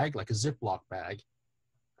a bag, like a Ziploc bag,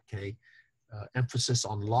 okay? Emphasis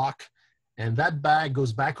on lock. And that bag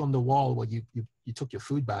goes back on the wall where you took your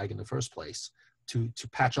food bag in the first place to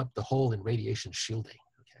patch up the hole in radiation shielding,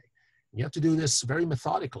 okay? And you have to do this very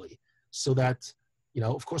methodically so that,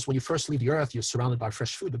 of course, when you first leave the Earth, you're surrounded by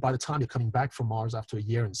fresh food, but by the time you're coming back from Mars after a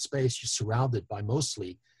year in space, you're surrounded by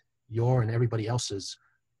mostly your and everybody else's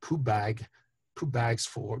poop bags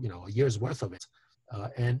for, a year's worth of it.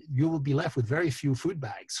 And you will be left with very few food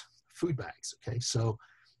bags, okay? So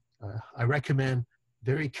I recommend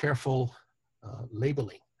very careful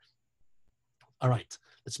labeling. All right,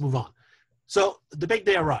 let's move on. So the big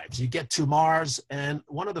day arrives. You get to Mars, and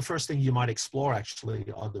one of the first things you might explore,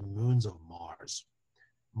 actually, are the moons of Mars.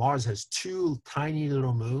 Mars has 2 tiny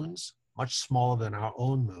little moons, much smaller than our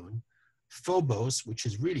own moon. Phobos, which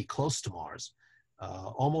is really close to Mars,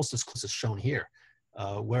 almost as close as shown here,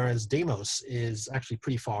 whereas Deimos is actually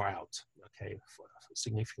pretty far out, okay,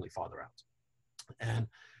 significantly farther out. And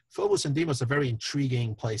Phobos and Deimos are very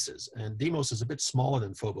intriguing places, and Deimos is a bit smaller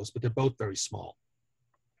than Phobos, but they're both very small.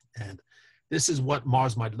 And this is what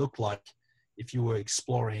Mars might look like if you were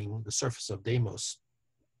exploring the surface of Deimos,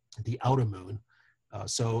 the outer moon.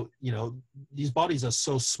 So, these bodies are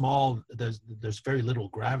so small, there's very little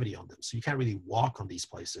gravity on them. So you can't really walk on these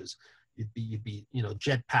places. You'd be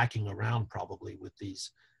jet packing around probably with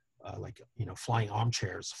these, flying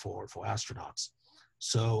armchairs for astronauts.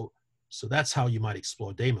 So So that's how you might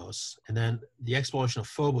explore Deimos. And then the exploration of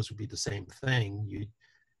Phobos would be the same thing.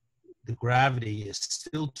 The gravity is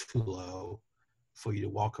still too low for you to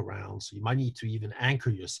walk around. So you might need to even anchor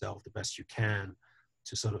yourself the best you can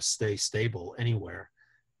to sort of stay stable anywhere,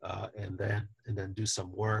 and then do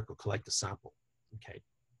some work or collect a sample. Okay.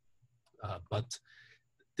 But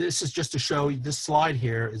this is just to show you, this slide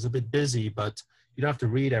here is a bit busy, but you don't have to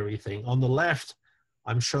read everything. On the left,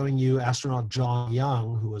 I'm showing you astronaut John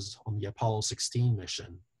Young, who was on the Apollo 16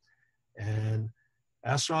 mission. And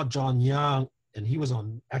astronaut John Young, and he was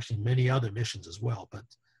on actually many other missions as well, but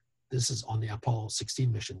this is on the Apollo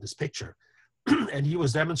 16 mission, this picture. And he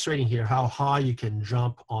was demonstrating here how high you can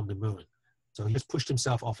jump on the moon. So he just pushed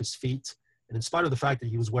himself off his feet. And in spite of the fact that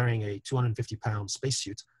he was wearing a 250-pound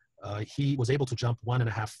spacesuit, he was able to jump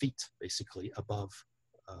 1.5 feet, basically, above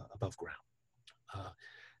ground.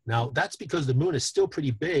 Now, that's because the moon is still pretty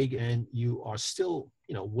big and you are still,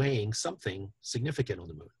 weighing something significant on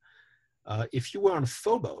the moon. If you were on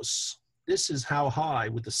Phobos, this is how high,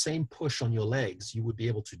 with the same push on your legs, you would be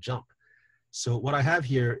able to jump. So what I have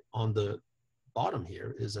here on the bottom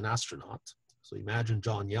here is an astronaut. So imagine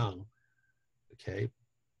John Young, okay,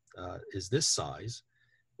 is this size.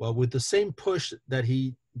 Well, with the same push that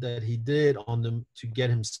he did on them to get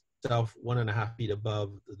himself 1.5 feet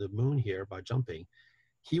above the moon here by jumping,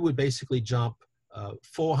 he would basically jump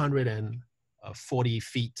 440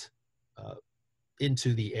 feet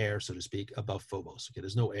into the air, so to speak, above Phobos. Okay,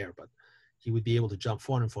 there's no air, but he would be able to jump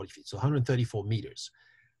 440 feet, so 134 meters.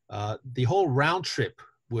 The whole round trip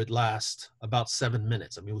would last about 7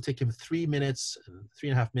 minutes. I mean, it will take him 3 minutes and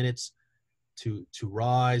 3.5 minutes to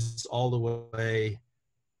rise all the way.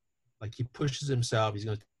 Like, he pushes himself, he's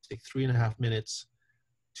going to take 3.5 minutes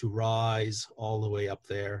to rise all the way up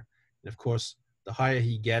there. And of course, the higher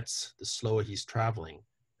he gets, the slower he's traveling.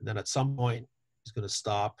 And then at some point, he's going to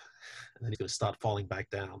stop, and then he's going to start falling back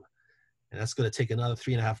down. And that's going to take another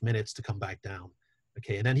 3.5 minutes to come back down.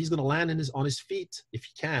 Okay, and then he's going to land on his feet if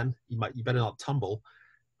he can. You better not tumble,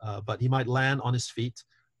 but he might land on his feet,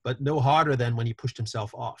 but no harder than when he pushed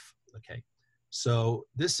himself off. Okay, so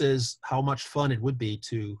this is how much fun it would be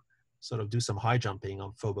to sort of do some high jumping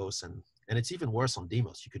on Phobos, and it's even worse on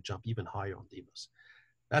Deimos. You could jump even higher on Deimos.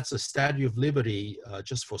 That's a Statue of Liberty,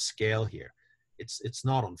 just for scale here. It's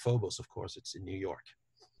not on Phobos, of course. It's in New York.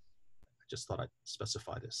 I just thought I'd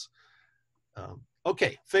specify this.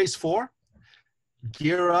 Okay, phase 4,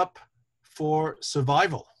 gear up for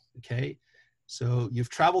survival. Okay, so you've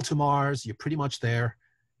traveled to Mars, you're pretty much there,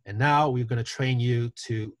 and now we're going to train you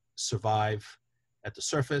to survive at the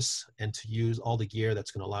surface and to use all the gear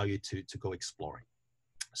that's going to allow you to go exploring.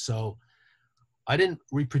 So I didn't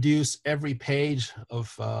reproduce every page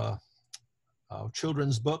of our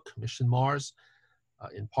children's book, Mission Mars,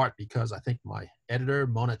 in part because I think my editor,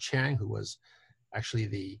 Mona Chang, who was actually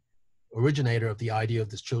the originator of the idea of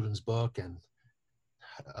this children's book and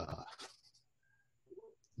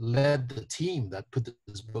led the team that put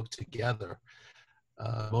this book together,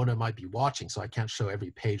 Mona might be watching, so I can't show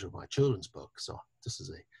every page of my children's book. So this is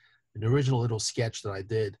an original little sketch that I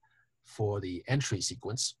did for the entry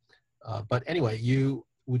sequence. But anyway, you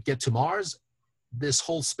would get to Mars. This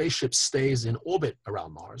whole spaceship stays in orbit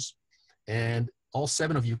around Mars, and all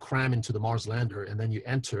 7 of you cram into the Mars lander, and then you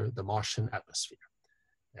enter the Martian atmosphere.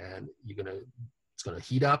 And it's gonna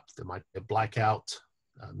heat up. There might be a blackout,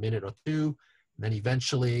 a minute or 2, and then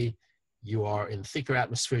eventually you are in thicker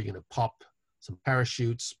atmosphere. You're gonna pop some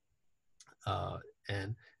parachutes,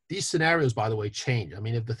 and these scenarios, by the way, change. I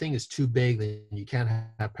mean, if the thing is too big, then you can't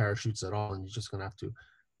have parachutes at all, and you're just gonna have to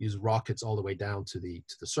use rockets all the way down to the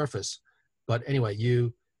surface. But anyway,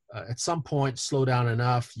 you at some point slow down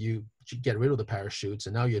enough, you get rid of the parachutes,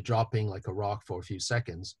 and now you're dropping like a rock for a few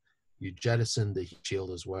seconds. You jettison the heat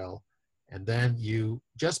shield as well, and then you,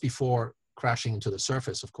 just before crashing into the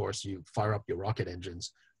surface, of course, you fire up your rocket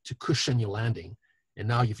engines to cushion your landing, and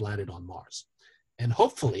now you've landed on Mars. And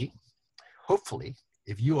hopefully,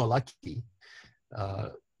 if you are lucky,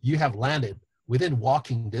 you have landed within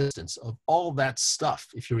walking distance of all that stuff,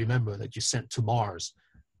 if you remember, that you sent to Mars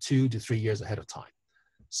 2 to 3 years ahead of time.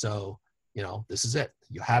 So, this is it.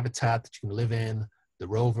 Your habitat that you can live in, the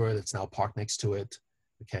rover that's now parked next to it.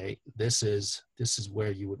 Okay, this is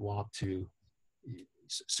where you would want to,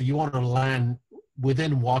 so you want to land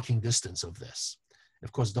within walking distance of this. And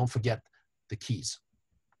of course, don't forget the keys.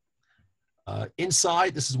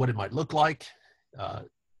 Inside, this is what it might look like.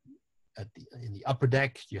 In the upper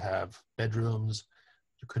deck, you have bedrooms,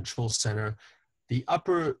 your control center. The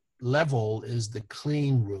upper level is the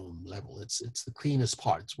clean room level. It's the cleanest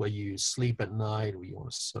part. It's where you sleep at night, where you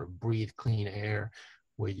want to sort of breathe clean air,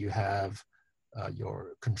 where you have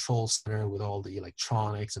your control center with all the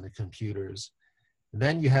electronics and the computers. And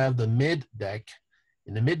then you have the mid deck.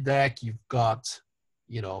 In the mid deck, you've got,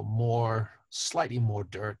 slightly more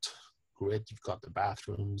dirt grid. You've got the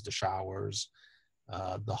bathrooms, the showers,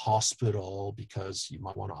 the hospital, because you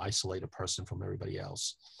might want to isolate a person from everybody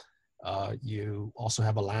else. You also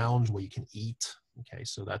have a lounge where you can eat. Okay,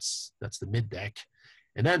 so that's the mid deck.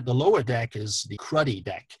 And then the lower deck is the cruddy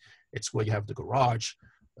deck. It's where you have the garage,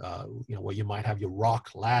 where you might have your rock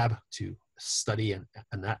lab to study and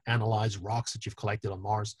analyze rocks that you've collected on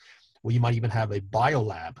Mars, where you might even have a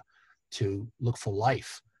biolab to look for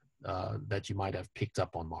life that you might have picked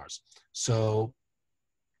up on Mars. So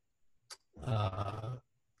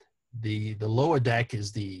the lower deck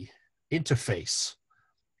is the interface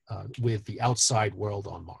with the outside world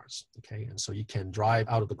on Mars. Okay, and so you can drive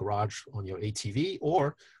out of the garage on your ATV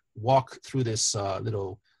or walk through this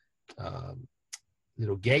little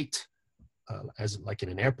gate, as like in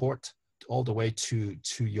an airport, all the way to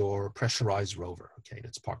your pressurized rover. Okay,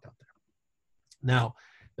 that's parked out there. Now,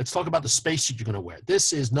 let's talk about the spacesuit you're going to wear.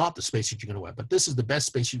 This is not the spacesuit you're going to wear, but this is the best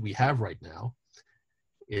spacesuit we have right now.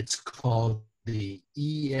 It's called the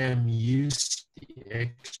EMU, the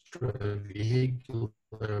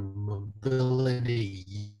Extravehicular Mobility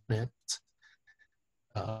Unit.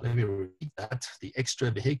 Let me repeat that. The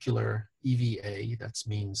Extravehicular EVA, that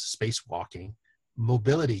means spacewalking,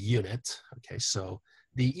 mobility unit. Okay, so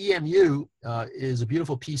the EMU is a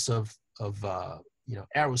beautiful piece of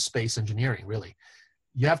aerospace engineering, really.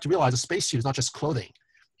 You have to realize a spacesuit is not just clothing.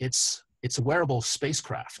 It's a wearable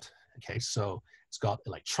spacecraft. Okay, so it's got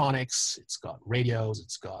electronics, it's got radios,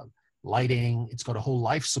 it's got lighting, it's got a whole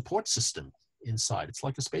life support system inside. It's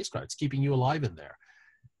like a spacecraft. It's keeping you alive in there.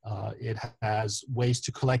 It has ways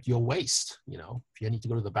to collect your waste. If you need to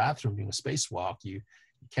go to the bathroom during a spacewalk, you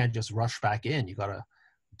can't just rush back in. You got to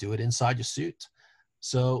do it inside your suit.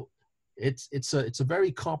 So it's a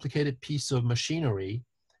very complicated piece of machinery.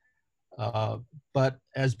 But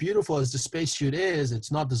as beautiful as the spacesuit is,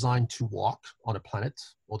 it's not designed to walk on a planet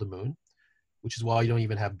or the moon, which is why you don't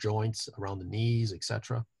even have joints around the knees,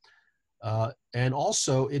 etc. And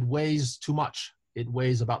also, it weighs too much. It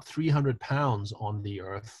weighs about 300 pounds on the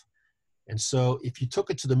Earth. And so if you took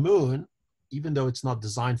it to the moon, even though it's not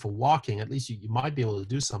designed for walking, at least you might be able to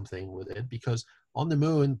do something with it, because on the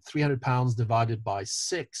moon, 300 pounds divided by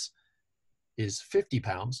 6 is 50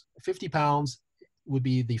 pounds. 50 pounds would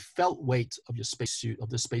be the felt weight of your spacesuit, of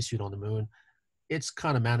the spacesuit on the moon. It's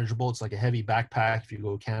kind of manageable. It's like a heavy backpack if you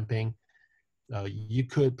go camping. You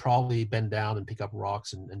could probably bend down and pick up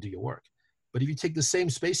rocks and do your work. But if you take the same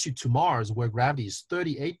spacesuit to Mars, where gravity is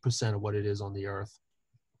 38% of what it is on the Earth,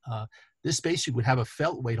 this spacesuit would have a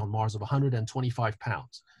felt weight on Mars of 125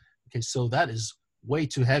 pounds. Okay, so that is way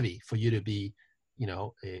too heavy for you to be,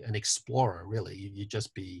 an explorer, really. You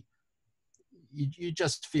just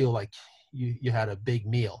feel like you had a big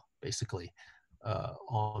meal, basically,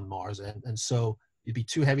 on Mars. And so you'd be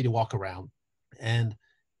too heavy to walk around, and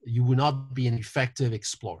you would not be an effective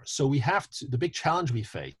explorer. So the big challenge we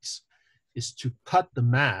face is to cut the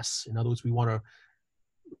mass. In other words, we want to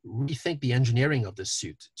rethink the engineering of this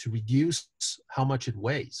suit to reduce how much it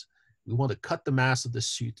weighs. We want to cut the mass of the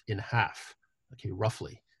suit in half, okay,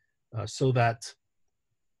 roughly, so that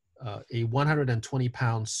a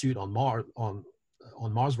 120-pound suit on Mars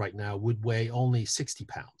right now would weigh only 60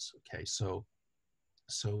 pounds. Okay, so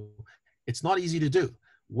it's not easy to do.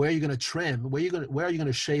 Where are you going to trim? Where are you going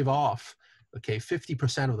to shave off? Okay,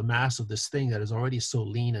 50% of the mass of this thing that is already so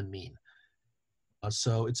lean and mean.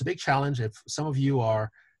 So it's a big challenge. If some of you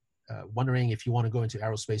are wondering if you want to go into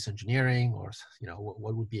aerospace engineering, or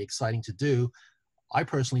what would be exciting to do, I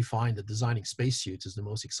personally find that designing spacesuits is the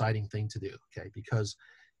most exciting thing to do. Okay, because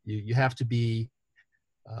you have to be,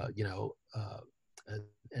 an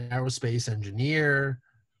aerospace engineer,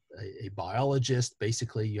 a biologist.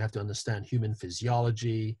 Basically, you have to understand human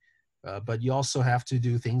physiology, but you also have to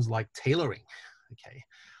do things like tailoring. Okay,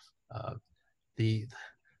 the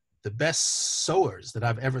best sewers that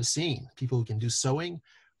I've ever seen, people who can do sewing,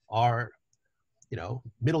 are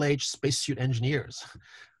middle-aged spacesuit engineers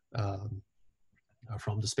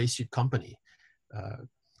from the spacesuit company,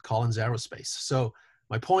 Collins Aerospace. So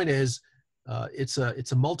my point is, it's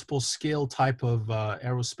a multiple skill type of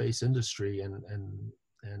aerospace industry and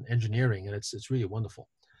engineering, and it's really wonderful.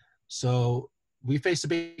 So we face a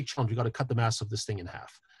big challenge. We got to cut the mass of this thing in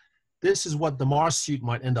half. This is what the Mars suit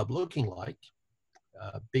might end up looking like.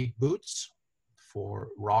 Big boots for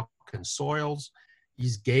rock and soils,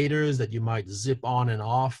 these gaiters that you might zip on and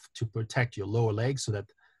off to protect your lower legs so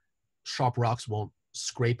that sharp rocks won't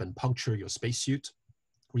scrape and puncture your spacesuit.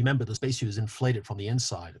 remember the spacesuit is inflated from the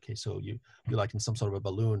inside. Okay, so you're like in some sort of a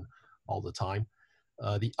balloon all the time.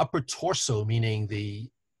 The upper torso, meaning the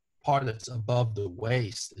part that's above the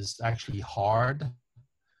waist, is actually hard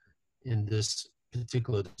in this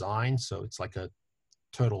particular design. So it's like a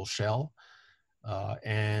turtle shell.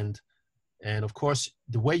 And of course,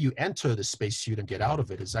 the way you enter the spacesuit and get out of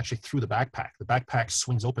it is actually through the backpack. The backpack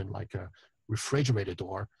swings open like a refrigerator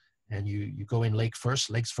door, and you go in legs first.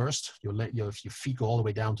 Your feet go all the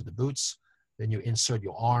way down to the boots. Then you insert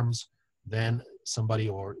your arms. Then somebody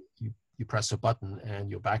or you press a button,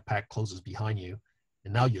 and your backpack closes behind you.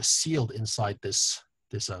 And now you're sealed inside this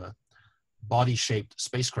body-shaped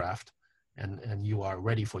spacecraft, and you are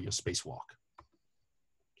ready for your spacewalk.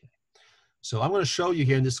 Okay. So I'm going to show you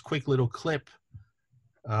here in this quick little clip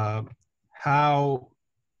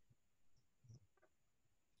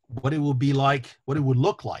what it will be like, what it would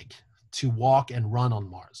look like to walk and run on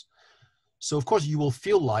Mars. So of course you will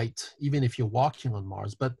feel light even if you're walking on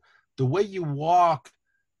Mars, but the way you walk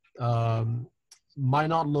might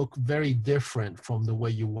not look very different from the way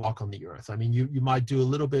you walk on the Earth. I mean, you might do a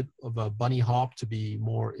little bit of a bunny hop to be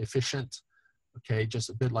more efficient, okay, just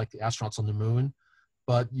a bit like the astronauts on the moon,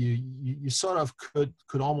 but you sort of could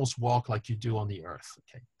almost walk like you do on the Earth,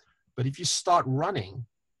 okay. But if you start running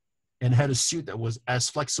and had a suit that was as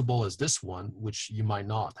flexible as this one, which you might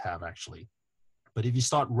not have actually, but if you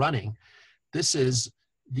start running, these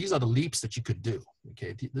are the leaps that you could do,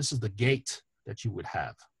 okay. This is the gait that you would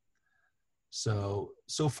have. So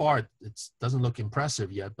far it doesn't look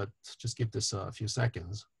impressive yet, but just give this a few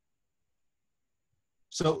seconds.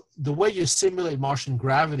 So the way you simulate Martian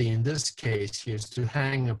gravity in this case here is to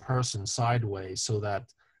hang a person sideways so that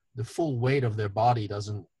the full weight of their body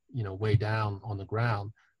doesn't, weigh down on the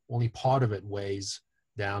ground. Only part of it weighs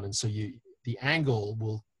down, and so the angle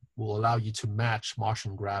will allow you to match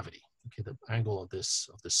Martian gravity. Okay, the angle of this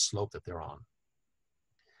slope that they're on.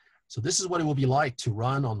 So this is what it will be like to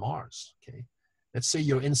run on Mars. Okay, let's say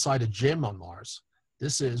you're inside a gym on Mars.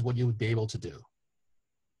 This is what you would be able to do.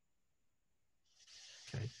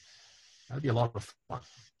 Okay, that'd be a lot of fun.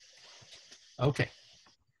 Okay,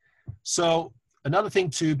 so another thing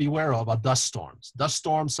to be aware of are dust storms. Dust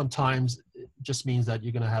storms sometimes just means that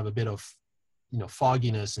you're going to have a bit of,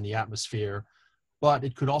 fogginess in the atmosphere, but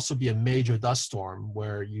it could also be a major dust storm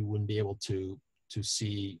where you wouldn't be able to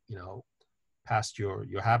see, past your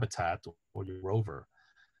habitat or your rover.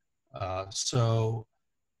 So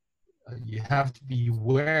you have to be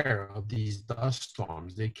aware of these dust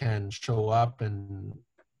storms. They can show up and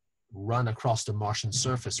run across the Martian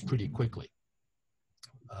surface pretty quickly.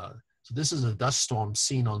 So this is a dust storm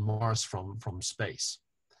seen on Mars from space.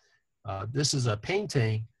 This is a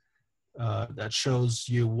painting that shows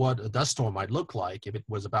you what a dust storm might look like if it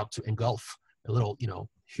was about to engulf a little,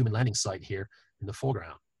 human landing site here in the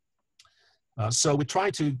foreground. So we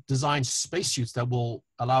try to design spacesuits that will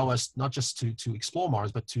allow us not just to explore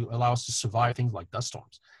Mars, but to allow us to survive things like dust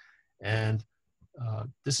storms. And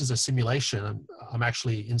this is a simulation. I'm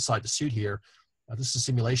actually inside the suit here. This is a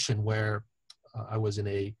simulation where I was in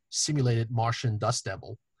a simulated Martian dust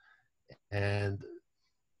devil. And,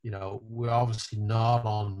 we're obviously not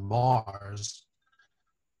on Mars.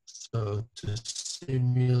 So to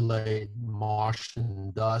simulate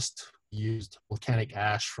Martian dust, used volcanic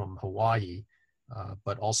ash from Hawaii,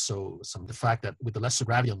 but also the fact that with the lesser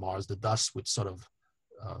gravity on Mars, the dust would sort of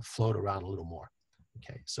float around a little more.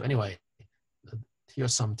 Okay, so anyway, here are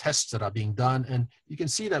some tests that are being done, and you can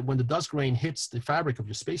see that when the dust grain hits the fabric of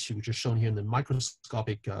your spacesuit, which is shown here in the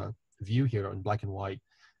microscopic view here in black and white,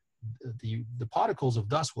 the particles of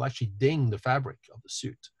dust will actually ding the fabric of the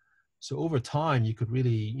suit. So over time, you could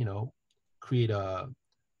really, create a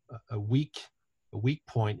weak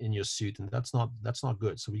point in your suit, and that's not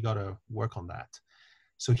good. So we got to work on that.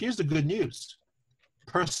 So here's the good news: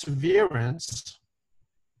 Perseverance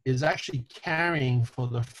is actually carrying for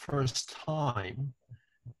the first time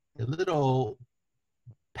a little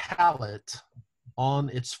pallet on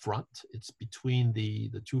its front. It's between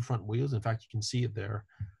the two front wheels. In fact, you can see it there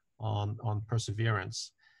on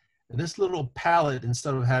Perseverance. And this little pallet,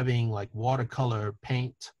 instead of having like watercolor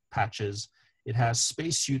paint patches, it has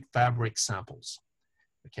spacesuit fabric samples.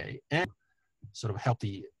 Okay, and sort of help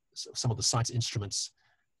some of the science instruments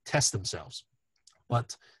test themselves.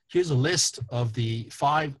 But here's a list of the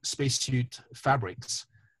 5 spacesuit fabrics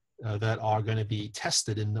that are going to be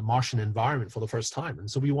tested in the Martian environment for the first time. And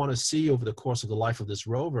so we want to see over the course of the life of this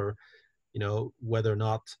rover, whether or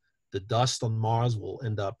not the dust on Mars will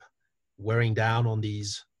end up wearing down on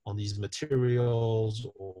these materials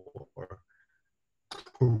or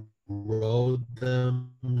corrode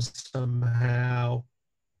them somehow.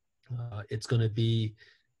 It's going to be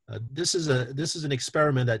This is an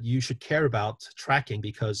experiment that you should care about tracking,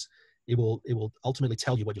 because it will ultimately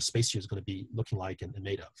tell you what your spacesuit is going to be looking like and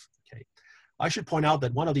made of. Okay, I should point out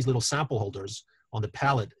that one of these little sample holders on the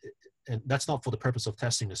pallet, and that's not for the purpose of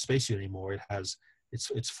testing the spacesuit anymore.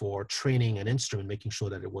 It's for training an instrument, making sure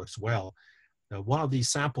that it works well. One of these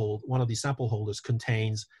sample holders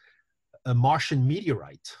contains a Martian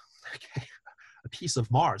meteorite, okay, a piece of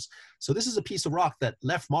Mars. So this is a piece of rock that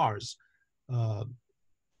left Mars, a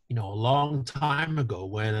long time ago,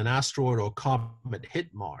 when an asteroid or comet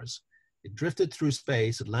hit Mars. It drifted through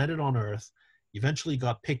space, it landed on Earth, eventually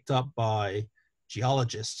got picked up by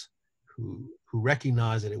geologists who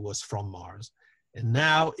recognized that it was from Mars. And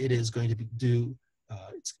now it is going to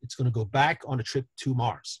it's going to go back on a trip to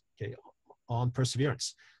Mars, okay, on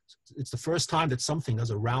Perseverance. It's the first time that something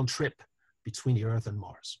does a round trip between the Earth and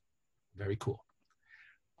Mars. Very cool.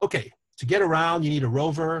 Okay, to get around, you need a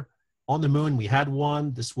rover. On the moon, we had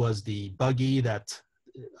one. This was the buggy that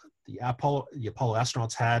the Apollo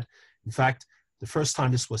astronauts had. In fact, the first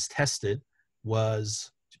time this was tested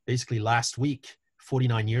was basically last week,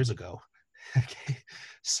 49 years ago. Okay,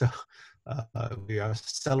 so we are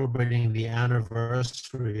celebrating the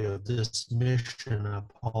anniversary of this mission,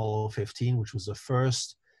 Apollo 15, which was the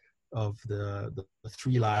first of the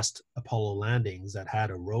three last Apollo landings that had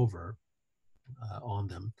a rover on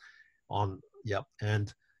them.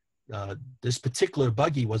 And this particular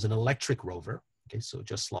buggy was an electric rover. Okay, so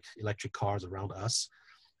just like electric cars around us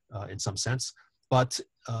in some sense, but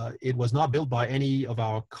it was not built by any of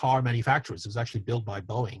our car manufacturers. It was actually built by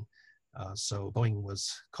Boeing. So Boeing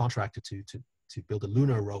was contracted to build a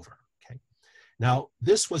lunar rover. Okay, now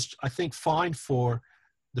this was, I think, fine for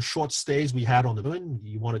the short stays we had on the moon.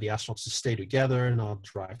 You wanted the astronauts to stay together, not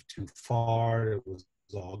drive too far. It was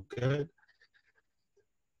all good.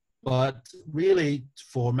 But really,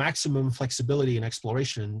 for maximum flexibility and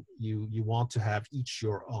exploration, you want to have each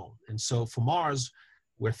your own. And so for Mars,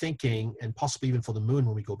 we're thinking, and possibly even for the moon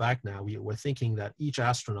when we go back now, we're thinking that each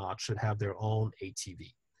astronaut should have their own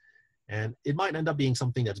ATV. And it might end up being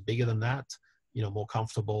something that's bigger than that, more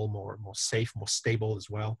comfortable, more safe, more stable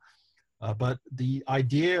as well. But the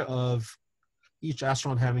idea of each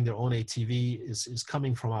astronaut having their own ATV is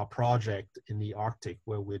coming from our project in the Arctic,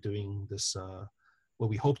 where we're doing this, where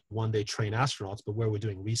we hope to one day train astronauts, but where we're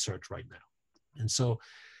doing research right now. And so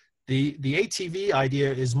the ATV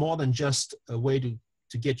idea is more than just a way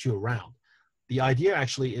to get you around. The idea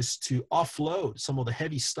actually is to offload some of the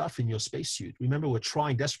heavy stuff in your spacesuit. Remember, we're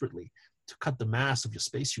trying desperately to cut the mass of your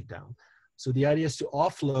spacesuit down. So the idea is to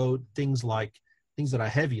offload things that are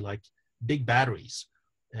heavy, like big batteries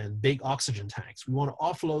and big oxygen tanks. We want to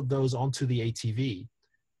offload those onto the ATV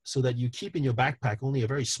so that you keep in your backpack only a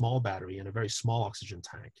very small battery and a very small oxygen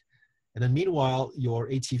tank. And then meanwhile, your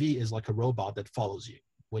ATV is like a robot that follows you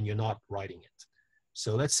when you're not riding it.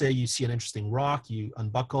 So let's say you see an interesting rock, you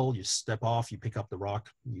unbuckle, you step off, you pick up the rock,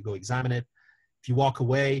 you go examine it. If you walk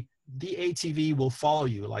away, the ATV will follow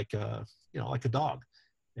you like a dog.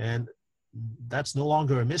 And that's no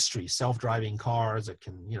longer a mystery. Self-driving cars that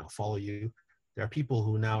can, follow you. There are people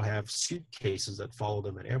who now have suitcases that follow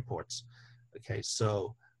them at airports. Okay,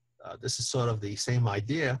 so this is sort of the same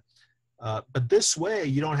idea. But this way,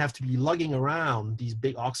 you don't have to be lugging around these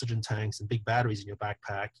big oxygen tanks and big batteries in your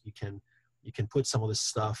backpack. You can put some of this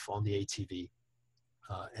stuff on the ATV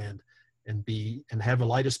and have a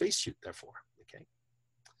lighter spacesuit, therefore. Okay.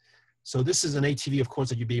 So this is an ATV, of course,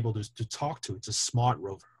 that you'd be able to talk to. It's a smart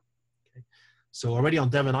rover. Okay. So already on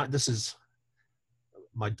Devon Island, this is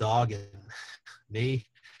my dog and me.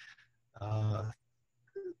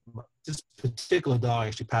 This particular dog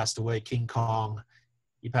actually passed away, King Kong.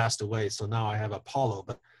 He passed away, so now I have Apollo.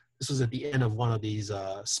 But this was at the end of one of these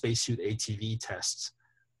spacesuit ATV tests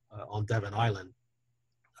on Devon Island.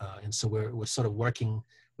 And so we're sort of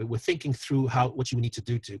we're thinking through what you need to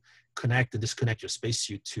do to connect and disconnect your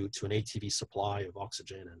spacesuit to an ATV supply of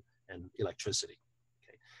oxygen and electricity.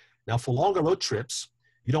 Okay. Now for longer road trips,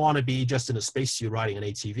 you don't want to be just in a spacesuit riding an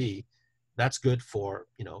ATV. That's good for,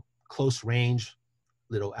 close range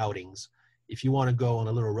little outings. If you want to go on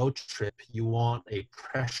a little road trip, you want a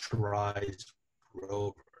pressurized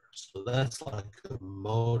rover. So that's like a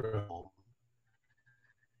motorhome.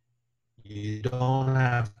 You don't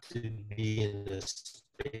have to be in a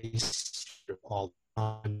space all the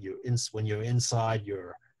time. When you're inside,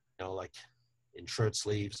 you're like in shirt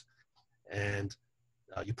sleeves. And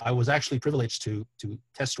I was actually privileged to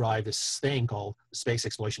test drive this thing called the Space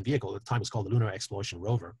Exploration Vehicle. At the time, it was called the Lunar Exploration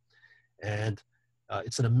Rover. And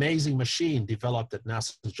it's an amazing machine developed at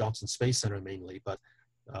NASA's Johnson Space Center mainly, but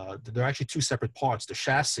there are actually two separate parts: the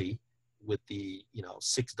chassis with the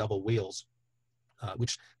 6 double wheels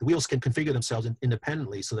which the wheels can configure themselves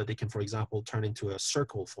independently so that they can, for example, turn into a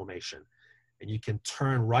circle formation. And you can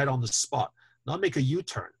turn right on the spot, not make a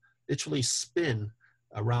U-turn, literally spin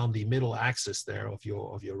around the middle axis there of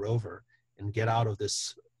your rover and get out of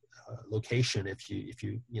this location if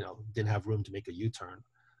you didn't have room to make a U-turn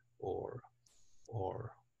or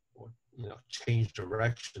change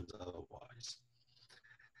directions otherwise.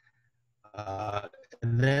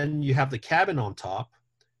 And then you have the cabin on top,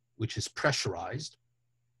 which is pressurized.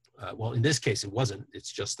 Well, in this case, it wasn't.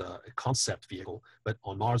 It's just a concept vehicle. But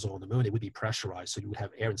on Mars or on the Moon, it would be pressurized, so you would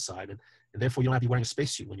have air inside, and therefore you don't have to be wearing a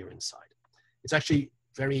spacesuit when you're inside. It's actually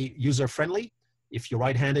very user-friendly. If you're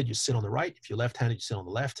right-handed, you sit on the right. If you're left-handed, you sit on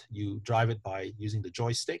the left. You drive it by using the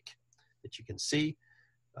joystick that you can see.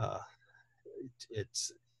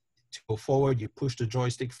 It's to go forward, you push the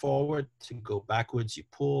joystick forward. To go backwards, you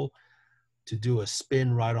pull. To do a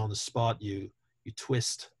spin right on the spot, you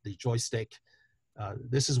twist the joystick.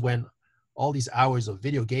 This is when all these hours of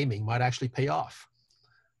video gaming might actually pay off.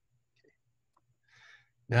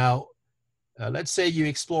 Now, let's say you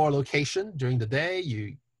explore a location during the day,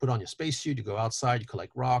 you put on your spacesuit, you go outside, you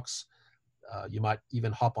collect rocks. You might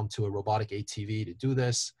even hop onto a robotic ATV to do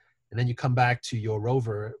this. And then you come back to your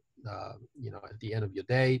rover, at the end of your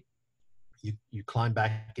day, you climb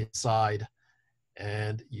back inside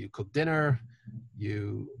and you cook dinner,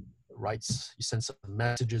 you send some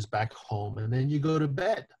messages back home, and then you go to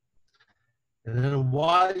bed. And then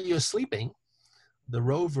while you're sleeping, the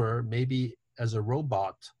rover, maybe as a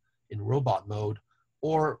robot, in robot mode,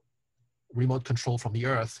 or remote control from the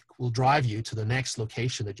Earth, will drive you to the next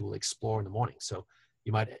location that you will explore in the morning. So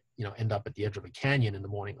you might, end up at the edge of a canyon in the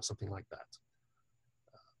morning or something like that.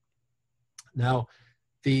 Now,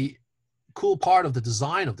 the cool part of the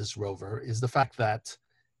design of this rover is the fact that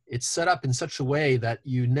it's set up in such a way that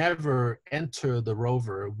you never enter the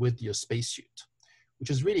rover with your spacesuit, which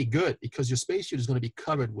is really good because your spacesuit is going to be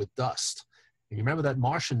covered with dust. And you remember that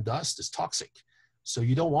Martian dust is toxic. So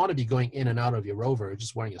you don't want to be going in and out of your rover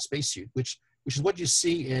just wearing a spacesuit, which is what you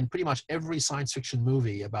see in pretty much every science fiction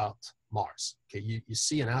movie about Mars. Okay, you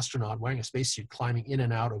see an astronaut wearing a spacesuit climbing in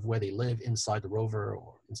and out of where they live inside the rover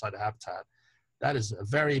or inside the habitat. That is a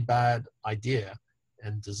very bad idea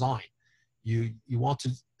and design. You want to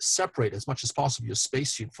separate as much as possible your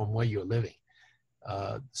spacesuit from where you're living.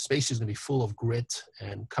 Spacesuit is going to be full of grit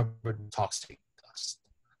and covered in toxic dust.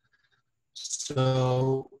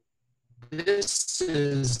 So this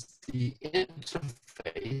is the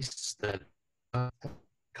interface that I've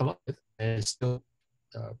come up with and is still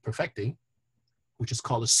perfecting, which is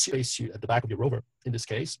called a spacesuit at the back of your rover in this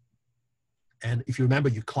case. And if you remember,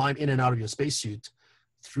 you climb in and out of your spacesuit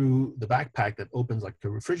through the backpack that opens like a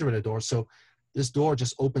refrigerator door. So this door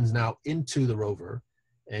just opens now into the rover,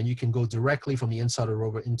 and you can go directly from the inside of the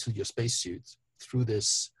rover into your spacesuit through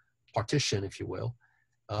this partition, if you will,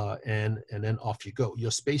 and then off you go.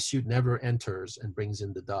 Your spacesuit never enters and brings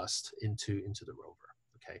in the dust into the rover,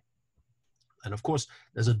 okay? And of course,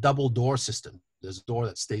 there's a double door system. There's a door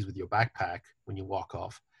that stays with your backpack when you walk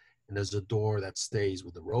off, and there's a door that stays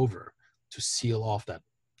with the rover to seal off that,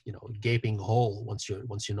 gaping hole once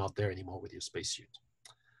you're not there anymore with your spacesuit.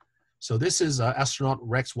 So this is astronaut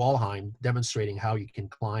Rex Walheim demonstrating how you can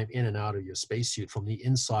climb in and out of your spacesuit from the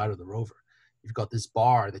inside of the rover. You've got this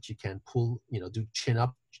bar that you can pull, do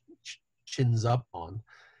chins up on,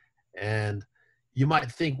 and you might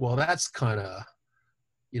think, well, that's kind of,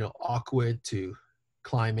 awkward to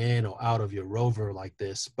climb in or out of your rover like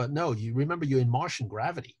this. But no, you remember you're in Martian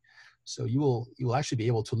gravity. So you will actually be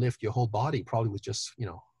able to lift your whole body probably with just,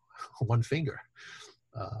 one finger,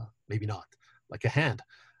 maybe not, like a hand,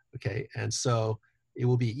 okay? And so it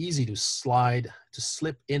will be easy to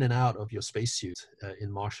slip in and out of your spacesuit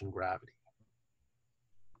in Martian gravity.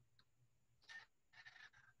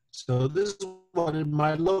 So this is what it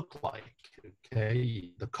might look like,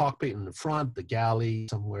 okay? The cockpit in the front, the galley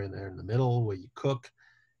somewhere in there in the middle where you cook,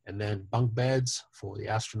 and then bunk beds for the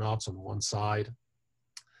astronauts on one side.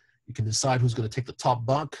 You can decide who's going to take the top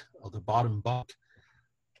bunk or the bottom bunk.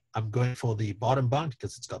 I'm going for the bottom bunk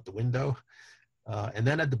because it's got the window. And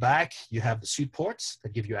then at the back, you have the suit ports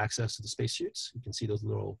that give you access to the spacesuits. You can see those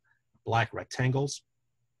little black rectangles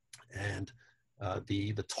and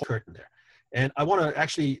the tall curtain there. And I want to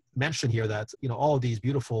actually mention here that, all of these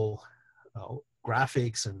beautiful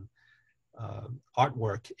graphics and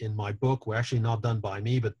artwork in my book were actually not done by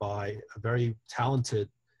me, but by a very talented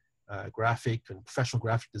graphic and professional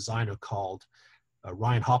graphic designer called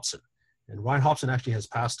Ryan Hobson. And Ryan Hobson actually has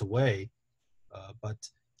passed away, but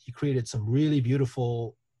he created some really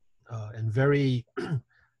beautiful and very,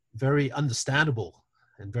 very understandable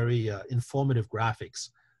and very informative graphics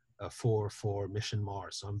for Mission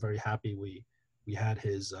Mars. So I'm very happy we had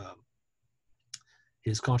his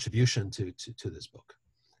contribution to this book.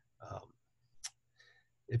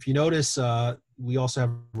 If you notice, we also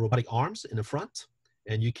have robotic arms in the front,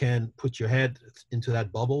 and you can put your head into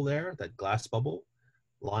that bubble there, that glass bubble,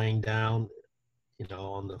 lying down,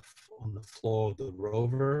 on the floor of the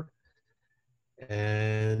rover,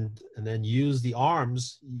 and then use the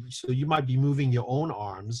arms. So you might be moving your own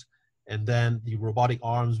arms, and then the robotic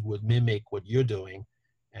arms would mimic what you're doing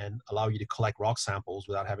and allow you to collect rock samples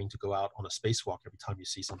without having to go out on a spacewalk every time you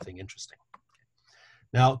see something interesting.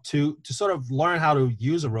 Now, to sort of learn how to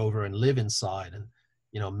use a rover and live inside and,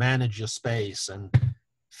 manage your space and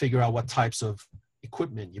figure out what types of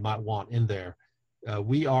equipment you might want in there,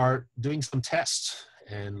 we are doing some tests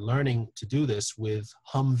and learning to do this with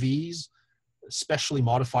Humvees, specially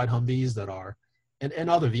modified Humvees that are, and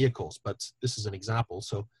other vehicles, but this is an example.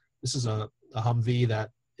 So this is a Humvee that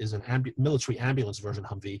is an military ambulance version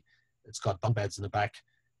Humvee. It's got bunk beds in the back.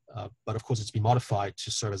 But of course, it's been modified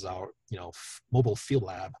to serve as our, mobile field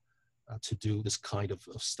lab to do this kind of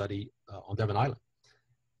study on Devon Island.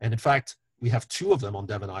 And in fact, we have 2 of them on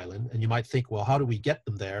Devon Island. And you might think, well, how do we get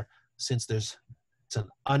them there since it's an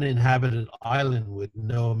uninhabited island with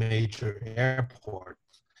no major airport?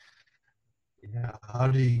 Yeah, how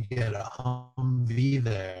do you get a Humvee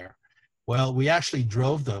there? Well, we actually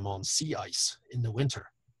drove them on sea ice in the winter.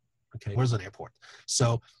 Okay, where's an airport?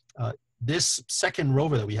 So this second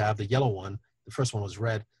rover that we have, the yellow one, the first one was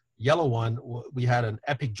red. Yellow one, we had an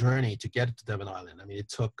epic journey to get it to Devon Island. I mean, it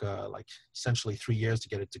took essentially 3 years to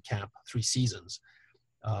get it to camp, 3 seasons.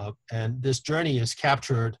 And this journey is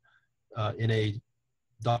captured in a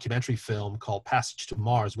documentary film called Passage to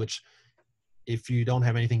Mars, which if you don't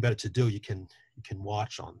have anything better to do, you can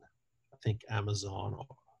watch on, I think, Amazon or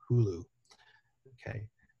Hulu, okay,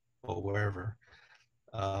 or wherever.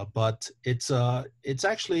 But it's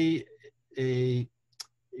actually a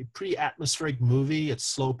pretty atmospheric movie. It's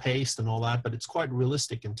slow paced and all that, but it's quite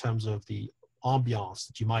realistic in terms of the ambiance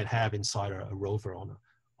that you might have inside a rover on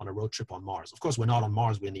a road trip on Mars. Of course, we're not on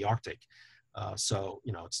Mars; we're in the Arctic, so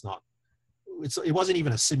it wasn't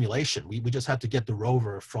even a simulation. We just had to get the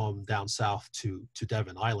rover from down south to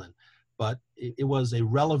Devon Island, but it was a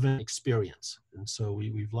relevant experience, and so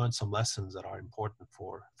we've learned some lessons that are important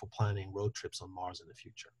for planning road trips on Mars in the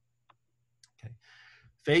future. Okay,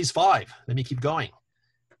 phase 5. Let me keep going.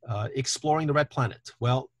 Exploring the red planet.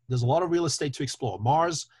 Well, there's a lot of real estate to explore.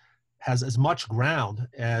 Mars has as much ground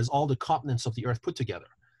as all the continents of the Earth put together,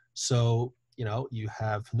 so you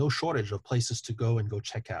have no shortage of places to go and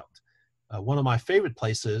check out. One of my favorite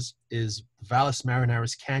places is Valles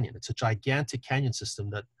Marineris Canyon. It's a gigantic canyon system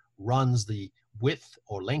that runs the width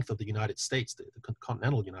or length of the United States, the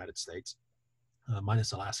continental United States,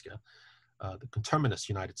 minus Alaska, the conterminous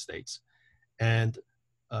United States. And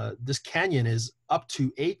this canyon is up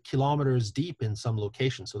to 8 kilometers deep in some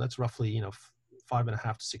locations. So that's roughly,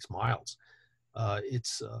 5.5 to 6 miles.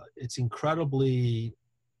 It's incredibly,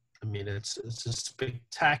 it's a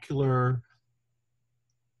spectacular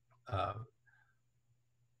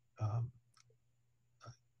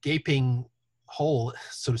gaping hole,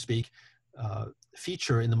 so to speak,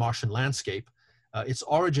 feature in the Martian landscape. Its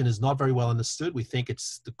origin is not very well understood. We think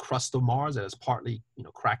it's the crust of Mars that is partly,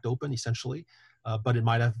 cracked open, essentially, but it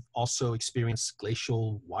might have also experienced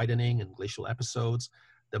glacial widening and glacial episodes.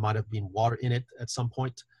 There might have been water in it at some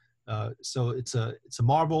point. So it's a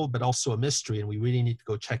marvel, but also a mystery, and we really need to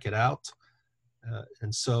go check it out.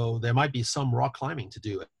 And so there might be some rock climbing to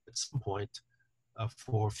do at some point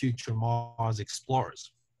for future Mars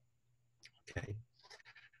explorers. Okay.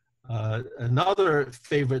 Another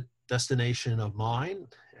favorite destination of mine,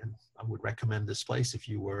 and I would recommend this place if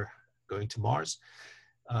you were going to Mars,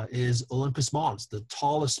 is Olympus Mons, the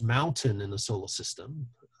tallest mountain in the solar system,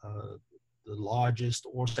 the largest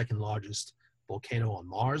or second largest volcano on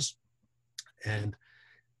Mars. And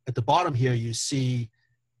at the bottom here, you see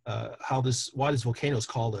why this volcano is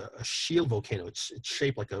called a shield volcano. It's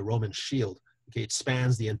shaped like a Roman shield. Okay, it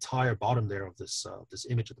spans the entire bottom there of this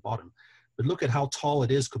image at the bottom. But look at how tall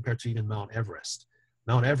it is compared to even Mount Everest.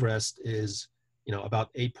 Mount Everest is, about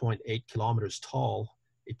 8.8 kilometers tall,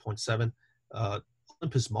 8.7.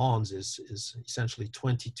 Olympus Mons is essentially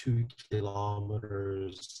 22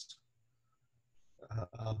 kilometers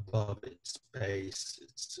above its base.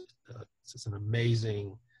 It's an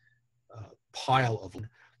amazing pile of.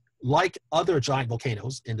 Like other giant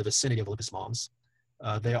volcanoes in the vicinity of Olympus Mons,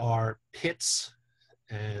 there are pits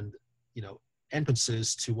and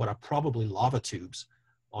entrances to what are probably lava tubes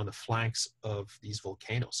on the flanks of these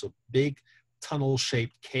volcanoes. So big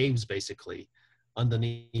tunnel-shaped caves, basically,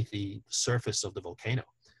 underneath the surface of the volcano.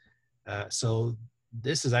 So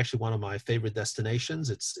this is actually one of my favorite destinations.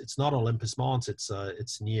 It's not Olympus Mons.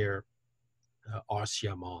 It's near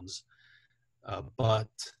Arsia Mons, but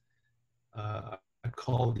I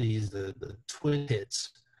call these the twin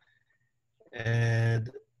pits. And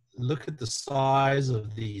look at the size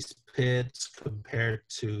of these pits compared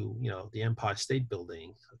to, you know, the Empire State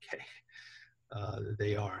Building. Okay,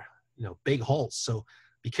 they are, you know, big holes. So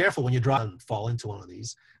be careful when you drive and fall into one of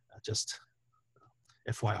these. Just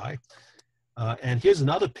FYI. And here's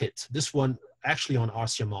another pit. This one actually on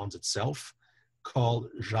Arsia Mons itself, called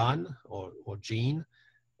Jeanne or Jean.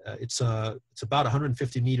 It's about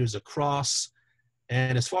 150 meters across.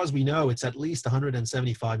 And as far as we know, it's at least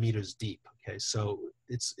 175 meters deep. Okay, so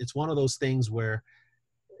it's one of those things where,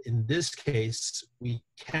 in this case, we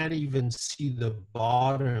can't even see the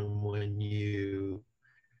bottom when you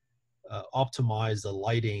optimize the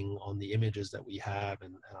lighting on the images that we have,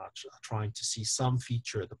 and are trying to see some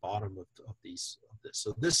feature at the bottom of this.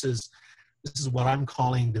 So this is what I'm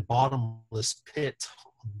calling the bottomless pit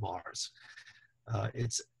on Mars.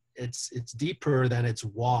 It's deeper than it's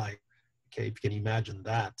wide. Okay, if you can imagine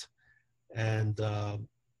that. And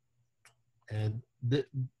the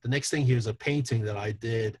next thing here is a painting that I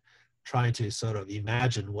did, trying to sort of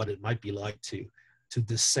imagine what it might be like to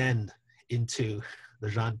descend into the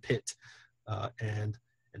Jeanne pit, and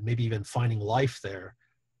maybe even finding life there,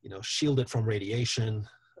 you know, shielded from radiation,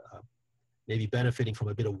 maybe benefiting from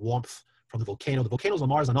a bit of warmth from the volcano. The volcanoes on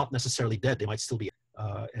Mars are not necessarily dead; they might still be,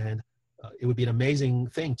 and it would be an amazing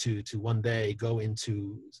thing to one day go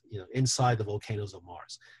into, you know, inside the volcanoes of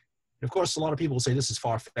Mars. And of course, a lot of people will say this is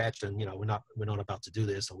far-fetched, and, you know, we're not about to do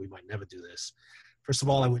this, or we might never do this. First of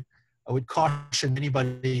all, I would caution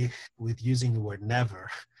anybody with using the word never.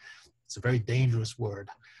 It's a very dangerous word.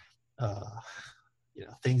 You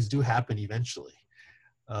know, things do happen eventually.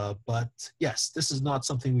 But yes, this is not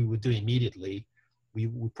something we would do immediately. We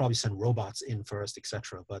would probably send robots in first,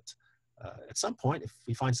 etc. But at some point, if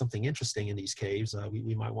we find something interesting in these caves,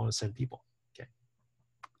 we might want to send people. Okay.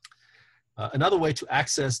 Another way to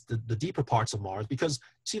access the deeper parts of Mars, because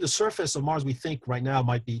see, the surface of Mars we think right now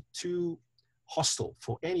might be too hostile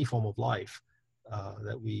for any form of life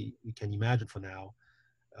that we can imagine for now.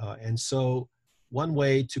 And so one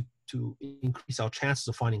way to increase our chances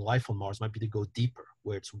of finding life on Mars might be to go deeper,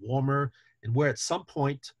 where it's warmer, and where at some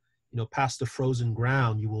point, you know, past the frozen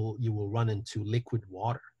ground, you will run into liquid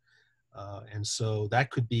water. And so that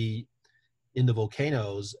could be in the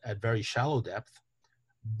volcanoes at very shallow depth,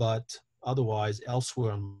 but otherwise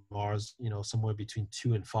elsewhere on Mars, you know, somewhere between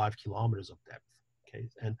 2 and 5 kilometers of depth. Okay,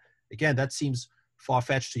 and again, that seems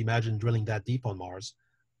far-fetched to imagine drilling that deep on Mars,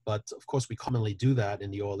 but of course we commonly do that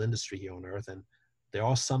in the oil industry here on Earth, and there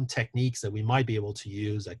are some techniques that we might be able to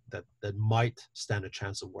use that might stand a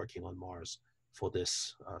chance of working on Mars for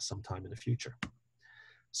this sometime in the future.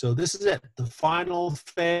 So this is it, the final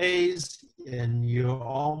phase, and you're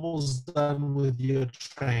almost done with your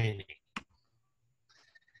training.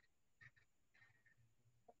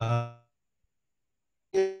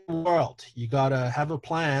 In the world, you gotta have a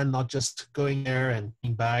plan, not just going there and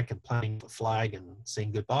being back and planting the flag and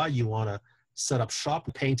saying goodbye. You wanna set up shop.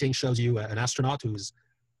 The painting shows you an astronaut who's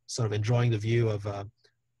sort of enjoying the view of a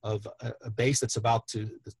base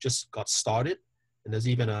that just got started. And there's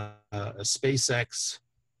even a SpaceX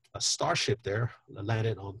starship there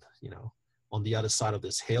landed on, you know, on the other side of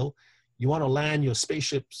this hill. You want to land your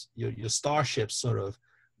spaceships, your starships, sort of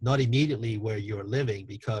not immediately where you're living,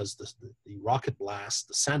 because the rocket blast,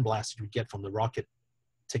 the sand blast you would get from the rocket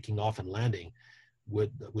taking off and landing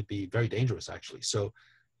would be very dangerous, actually. So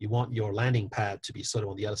you want your landing pad to be sort of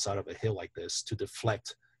on the other side of a hill like this to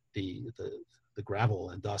deflect the gravel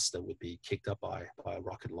and dust that would be kicked up by a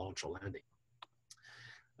rocket launch or landing.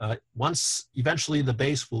 Once eventually the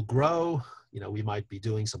base will grow, you know, we might be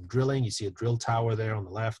doing some drilling. You see a drill tower there on the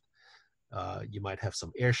left. You might have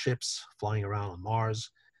some airships flying around on Mars,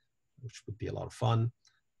 which would be a lot of fun.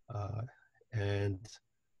 And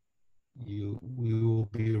we will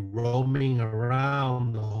be roaming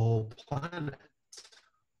around the whole planet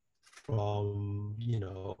from, you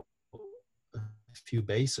know, a few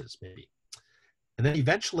bases maybe. And then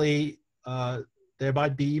eventually, there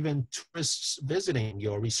might be even tourists visiting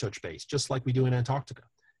your research base, just like we do in Antarctica.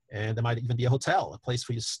 And there might even be a hotel, a place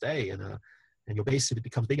for you to stay. And your base, if it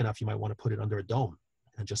becomes big enough, you might want to put it under a dome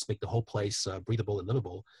and just make the whole place breathable and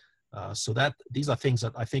livable. So that these are things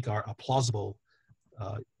that I think are plausible,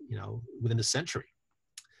 you know, within the century.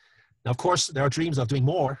 Now, of course, there are dreams of doing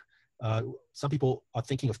more. Some people are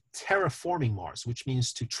thinking of terraforming Mars, which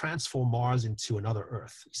means to transform Mars into another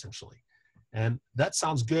Earth, essentially. And that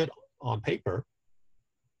sounds good on paper.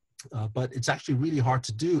 but it's actually really hard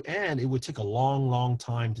to do, and it would take a long, long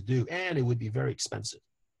time to do, and it would be very expensive.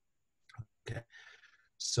 Okay,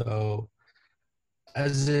 so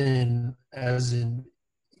as in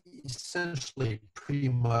essentially pretty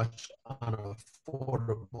much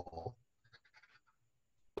unaffordable.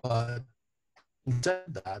 But instead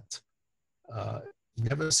of that,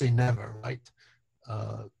 never say never, right?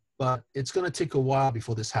 But it's going to take a while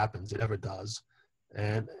before this happens. It ever does.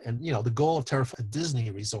 And you know, the goal of terraforming a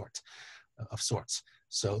Disney resort of sorts.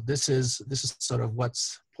 So this is sort of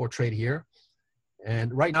what's portrayed here.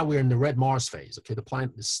 And right now we're in the red Mars phase. Okay, the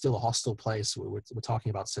planet is still a hostile place. We're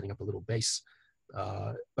talking about setting up a little base.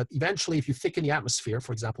 But eventually, if you thicken the atmosphere,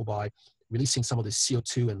 for example, by releasing some of the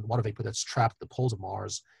CO2 and water vapor that's trapped at the poles of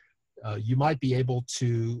Mars, you might be able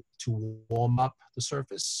to warm up the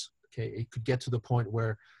surface. Okay, it could get to the point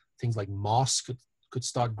where things like moss could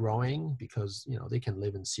start growing, because you know they can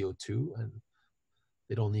live in CO2 and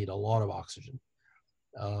they don't need a lot of oxygen.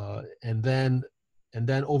 And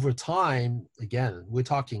then over time, again, we're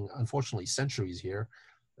talking unfortunately centuries here.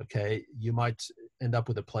 Okay, you might end up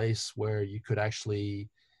with a place where you could actually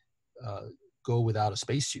go without a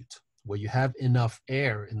spacesuit, where you have enough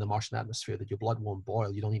air in the Martian atmosphere that your blood won't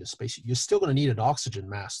boil. You don't need a spacesuit. You're still going to need an oxygen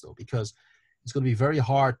mask, though, because it's going to be very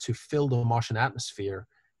hard to fill the Martian atmosphere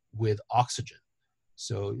with oxygen.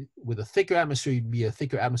 So with a thicker atmosphere, you'd be a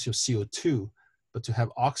thicker atmosphere of CO2, but to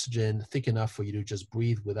have oxygen thick enough for you to just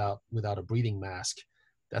breathe without a breathing mask,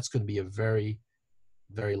 that's going to be a very,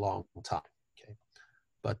 very long time. Okay,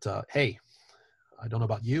 but hey, I don't know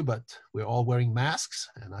about you, but we're all wearing masks,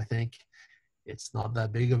 and I think it's not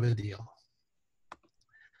that big of a deal.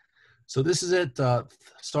 So this is it.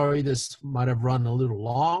 Sorry, this might have run a little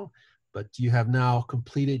long, but you have now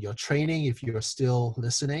completed your training if you're still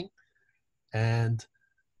listening. And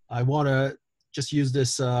I want to just use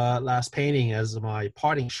this last painting as my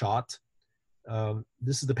parting shot.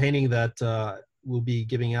 This is the painting that we'll be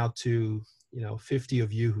giving out to 50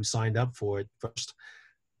 of you who signed up for it first.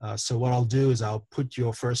 So what I'll do is I'll put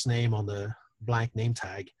your first name on the blank name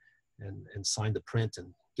tag and sign the print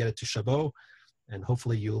and get it to Chabot, and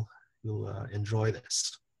hopefully you'll enjoy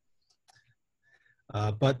this.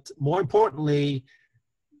 But more importantly,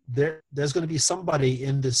 there's going to be somebody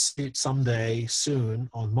in this suit someday soon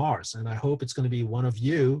on Mars, and I hope it's going to be one of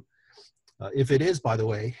you. If it is, by the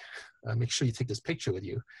way, make sure you take this picture with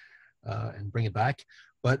you and bring it back.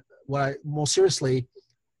 But more seriously,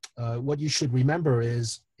 what you should remember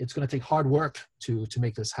is it's going to take hard work to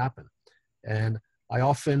make this happen. And I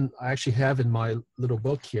actually have in my little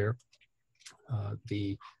book here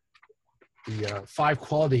the 5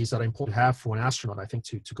 qualities that are important to have for an astronaut, I think,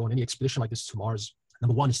 to go on any expedition like this to Mars.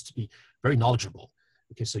 Number 1 is to be very knowledgeable.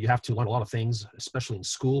 Okay, so you have to learn a lot of things, especially in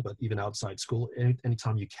school, but even outside school,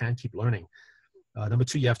 anytime you can, keep learning. Number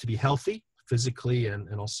 2, you have to be healthy physically and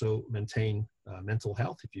also maintain mental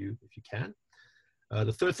health if you can.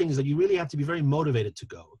 The third thing is that you really have to be very motivated to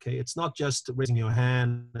go. Okay, it's not just raising your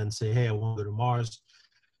hand and say, hey, I want to go to Mars.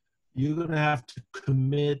 You're going to have to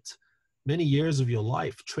commit many years of your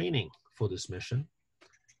life training for this mission.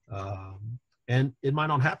 And it might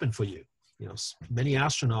not happen for you. Many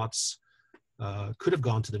astronauts could have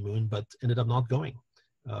gone to the moon, but ended up not going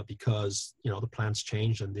because, the plans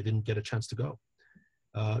changed and they didn't get a chance to go.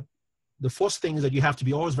 The fourth thing is that you have to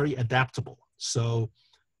be always very adaptable. So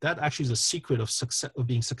that actually is a secret of success, of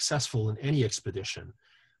being successful in any expedition.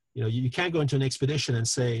 You can't go into an expedition and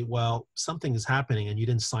say, well, something is happening and you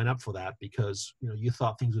didn't sign up for that because, you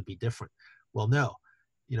thought things would be different. Well, no.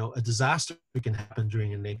 A disaster can happen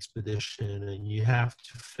during an expedition, and you have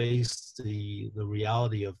to face the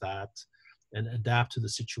reality of that and adapt to the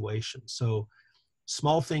situation. So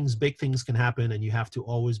small things, big things can happen, and you have to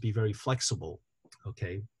always be very flexible.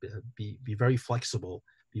 Okay, be very flexible,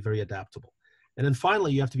 be very adaptable. And then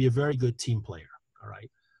finally, you have to be a very good team player. All right.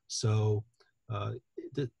 So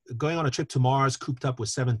going on a trip to Mars cooped up with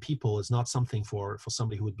 7 people is not something for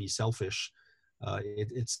somebody who would be selfish.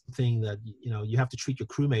 It's something that you have to treat your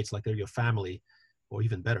crewmates like they're your family, or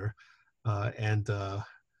even better, and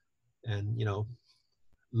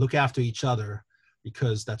look after each other,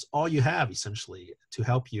 because that's all you have essentially to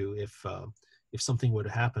help you if something were to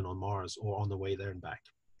happen on Mars or on the way there and back.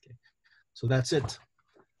 Okay, so that's it.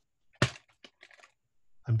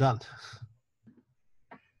 I'm done.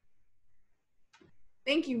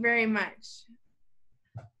 Thank you very much.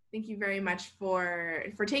 Thank you very much for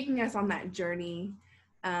taking us on that journey.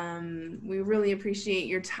 We really appreciate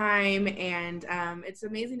your time, and it's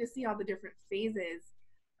amazing to see all the different phases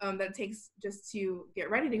that it takes just to get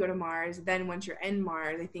ready to go to Mars. Then once you're in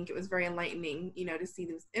Mars, I think it was very enlightening, to see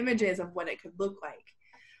those images of what it could look like.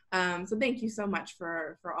 So thank you so much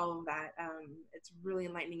for all of that. It's really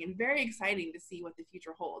enlightening and very exciting to see what the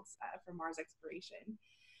future holds for Mars exploration.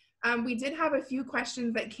 We did have a few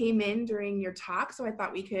questions that came in during your talk, so I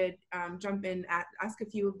thought we could jump in and ask a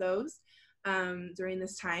few of those during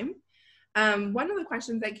this time. One of the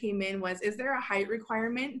questions that came in was, is there a height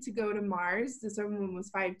requirement to go to Mars? So someone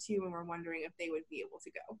was 5'2", and we're wondering if they would be able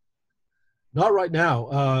to go. Not right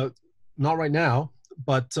now. Not right now.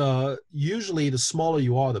 But usually, the smaller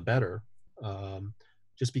you are, the better.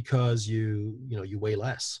 Just because you weigh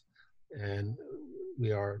less, and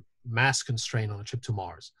we are mass constrained on a trip to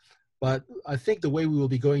Mars. But I think the way we will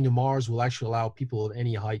be going to Mars will actually allow people of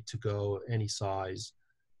any height to go, any size.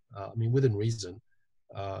 Within reason.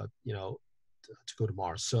 To go to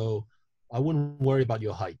Mars. So I wouldn't worry about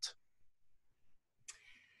your height.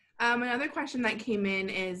 Another question that came in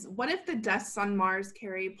is, what if the dusts on Mars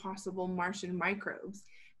carry possible Martian microbes?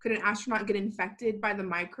 Could an astronaut get infected by the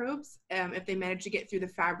microbes if they manage to get through the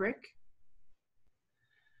fabric?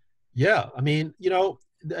 Yeah,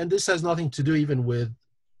 and this has nothing to do even with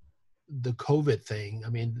the COVID thing.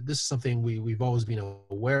 This is something we've always been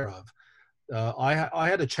aware of. I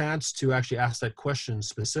had a chance to actually ask that question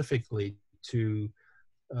specifically to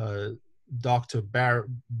Dr. Baruch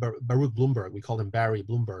Blumberg. We called him Barry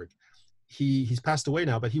Blumberg. He's passed away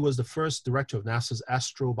now, but he was the first director of NASA's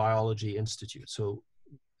Astrobiology Institute. So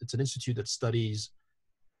it's an institute that studies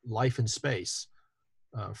life in space,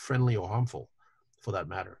 friendly or harmful, for that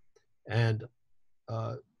matter. And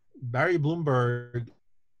Barry Blumberg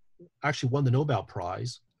actually won the Nobel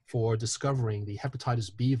Prize for discovering the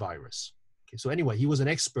hepatitis B virus. Okay, so anyway, he was an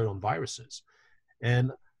expert on viruses.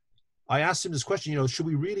 And I asked him this question, should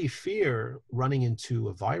we really fear running into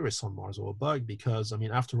a virus on Mars or a bug? Because,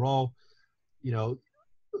 after all,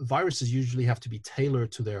 viruses usually have to be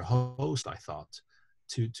tailored to their host, I thought,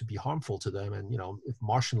 to be harmful to them. And, if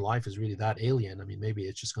Martian life is really that alien, maybe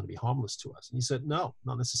it's just going to be harmless to us. And he said, no,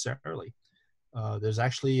 not necessarily. There's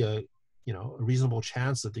actually a reasonable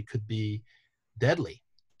chance that they could be deadly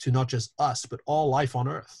to not just us, but all life on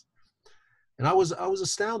Earth. And I was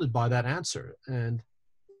astounded by that answer. And,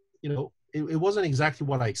 it wasn't exactly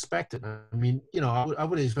what I expected. I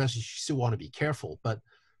would especially still want to be careful, but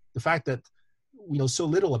the fact that we know so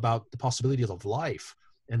little about the possibilities of life,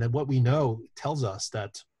 and that what we know tells us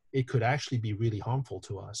that it could actually be really harmful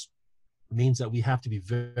to us, means that we have to be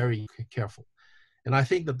very, very careful. And I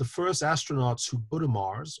think that the first astronauts who go to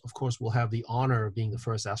Mars, of course, will have the honor of being the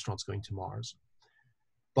first astronauts going to Mars,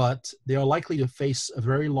 but they are likely to face a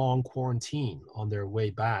very long quarantine on their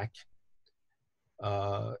way back,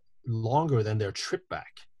 longer than their trip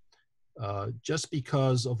back, just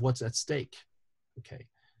because of what's at stake. Okay.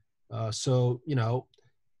 So,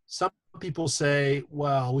 some people say,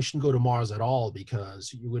 well, we shouldn't go to Mars at all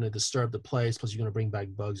because you're going to disturb the place, plus you're going to bring back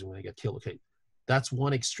bugs and we're going to get killed. Okay. That's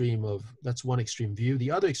one extreme view.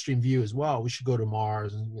 The other extreme view is, well, we should go to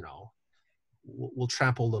Mars and, we'll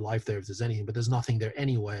trample the life there if there's anything, but there's nothing there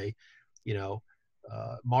anyway.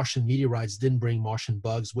 Martian meteorites didn't bring Martian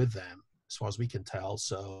bugs with them, as far as we can tell.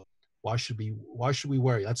 So why should we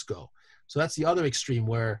worry? Let's go. So that's the other extreme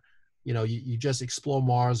where, you just explore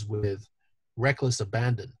Mars with reckless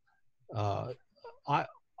abandon.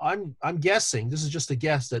 I'm guessing, this is just a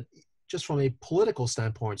guess, that just from a political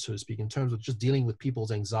standpoint, so to speak, in terms of just dealing with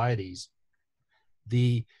people's anxieties,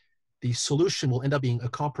 the solution will end up being a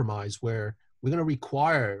compromise where we're going to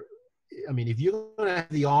require, if you're going to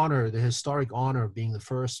have the historic honor of being the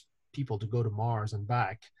first people to go to Mars and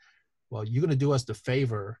back, well, you're going to do us the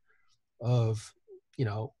favor of,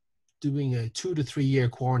 doing a 2 to 3 year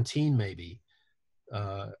quarantine, maybe,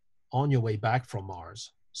 on your way back from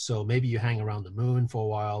Mars. So maybe you hang around the moon for a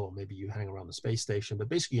while, or maybe you hang around the space station, but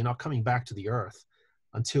basically you're not coming back to the Earth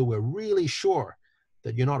until we're really sure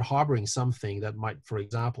that you're not harboring something that might, for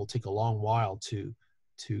example, take a long while to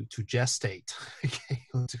gestate, okay,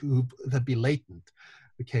 that be latent,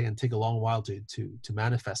 okay, and take a long while to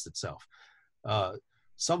manifest itself.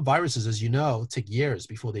 Some viruses, as you know, take years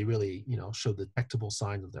before they really, show detectable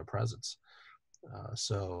signs of their presence.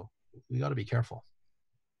 So we got to be careful.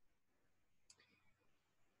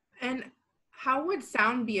 And how would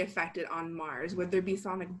sound be affected on Mars? Would there be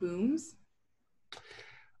sonic booms?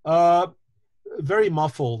 Very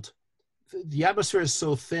muffled. The atmosphere is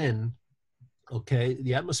so thin, okay?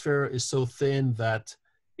 The atmosphere is so thin that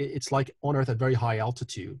it's like on Earth at very high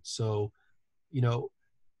altitude. So,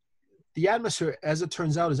 the atmosphere, as it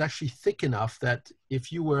turns out, is actually thick enough that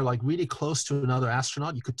if you were like really close to another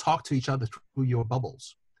astronaut, you could talk to each other through your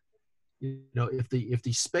bubbles. If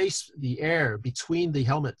the air between the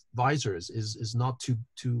helmet visors is not too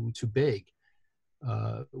big,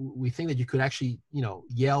 we think that you could actually,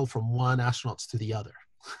 yell from one astronaut to the other.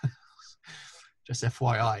 Just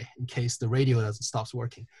FYI, in case the radio doesn't stop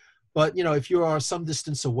working. But, if you are some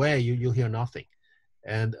distance away, you'll hear nothing.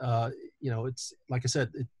 And, it's like I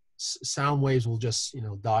said, sound waves will just,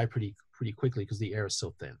 die pretty quickly because the air is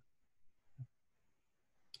so thin.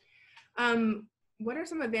 What are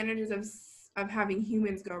some advantages of having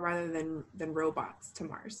humans go rather than robots to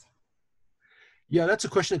Mars? Yeah, that's a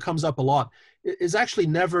question that comes up a lot. It's actually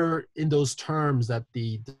never in those terms that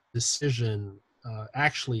the decision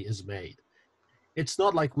actually is made. It's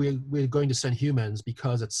not like we're going to send humans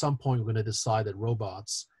because at some point we're going to decide that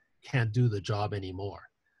robots can't do the job anymore,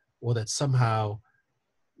 or that somehow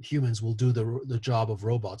humans will do the job of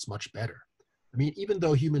robots much better. I mean, even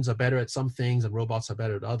though humans are better at some things and robots are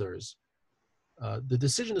better at others, the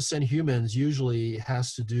decision to send humans usually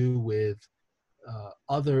has to do with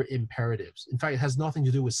other imperatives. In fact, it has nothing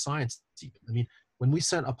to do with science even. I mean, when we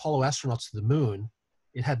sent Apollo astronauts to the moon,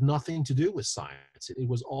 it had nothing to do with science. It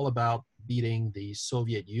was all about beating the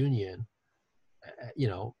Soviet Union,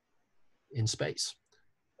 in space.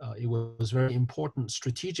 It was very important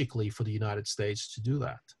strategically for the United States to do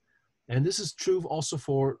that. And this is true also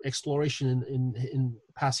for exploration in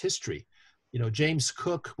past history. James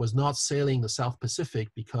Cook was not sailing the South Pacific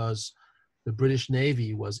because the British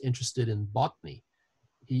Navy was interested in botany.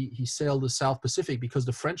 He sailed the South Pacific because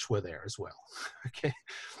the French were there as well. Okay,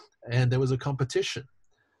 and there was a competition.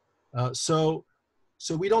 So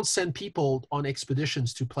we don't send people on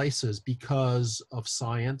expeditions to places because of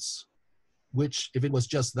science, which, if it was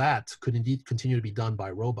just that, could indeed continue to be done by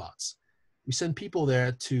robots. We send people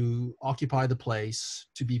there to occupy the place,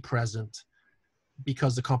 to be present,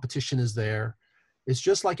 because the competition is there. It's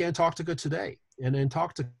just like Antarctica today. In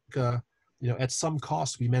Antarctica, at some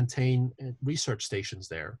cost, we maintain research stations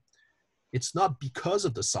there. It's not because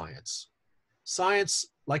of the science. Science,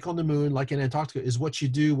 like on the moon, like in Antarctica, is what you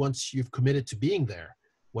do once you've committed to being there.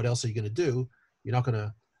 What else are you going to do? You're not going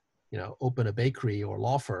to, open a bakery or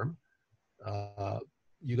law firm.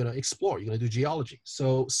 You're going to explore. You're going to do geology.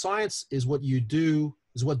 So science is what you do,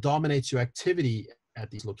 is what dominates your activity at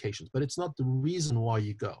these locations. But it's not the reason why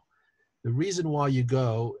you go. The reason why you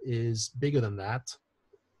go is bigger than that.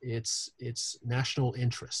 It's national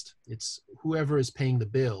interest. It's whoever is paying the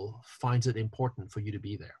bill finds it important for you to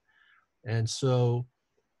be there. And so,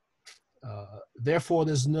 therefore,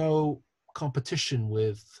 there's no competition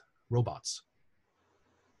with robots.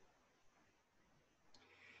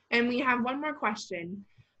 And we have one more question.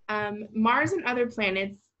 Mars and other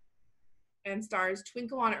planets and stars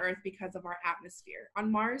twinkle on Earth because of our atmosphere.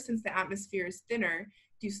 On Mars, since the atmosphere is thinner,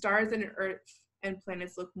 do stars and Earth and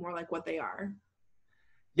planets look more like what they are?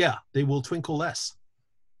 Yeah, they will twinkle less.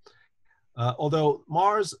 Although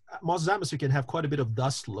Mars's atmosphere can have quite a bit of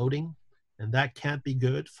dust loading, and that can't be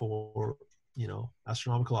good for,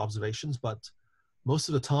 astronomical observations. But most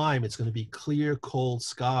of the time, it's going to be clear, cold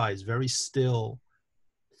skies, very still,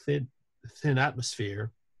 thin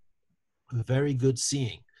atmosphere, very good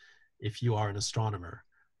seeing if you are an astronomer.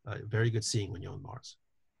 Very good seeing when you're on Mars.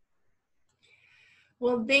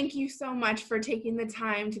 Well, thank you so much for taking the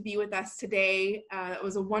time to be with us today. It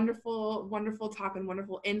was a wonderful, wonderful talk and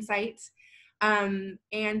wonderful insight. And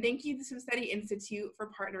thank you to the SETI Institute for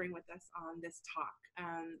partnering with us on this talk.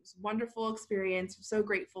 It's a wonderful experience. I'm so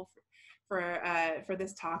grateful for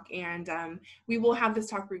this talk. And we will have this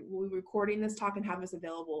talk, we'll be recording this talk and have this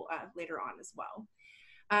available later on as well.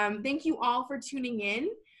 Thank you all for tuning in.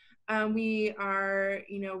 We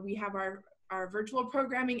have our virtual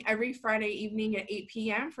programming every Friday evening at 8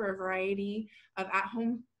 p.m. for a variety of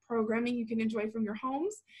at-home programming you can enjoy from your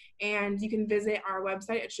homes. And you can visit our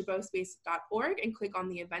website at chabotspace.org and click on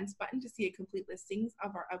the events button to see a complete listings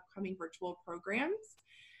of our upcoming virtual programs.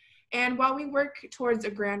 And while we work towards a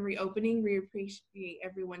grand reopening, we appreciate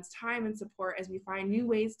everyone's time and support as we find new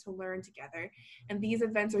ways to learn together. And these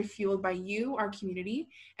events are fueled by you, our community,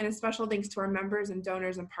 and a special thanks to our members and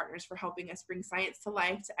donors and partners for helping us bring science to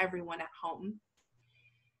life to everyone at home.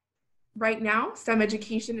 Right now, STEM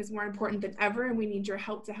education is more important than ever, and we need your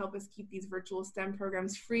help to help us keep these virtual STEM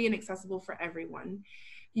programs free and accessible for everyone.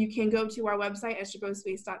 You can go to our website at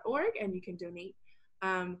chabotspace.org and you can donate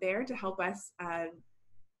there to help us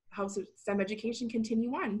help STEM education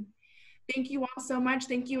continue on. Thank you all so much.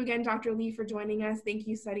 Thank you again, Dr. Lee, for joining us. Thank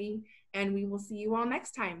you, SETI, and we will see you all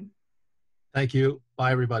next time. Thank you.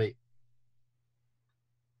 Bye, everybody.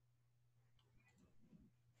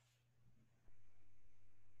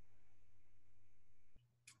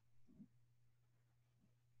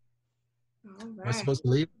 All right. Am I supposed to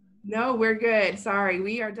leave? No, we're good. Sorry,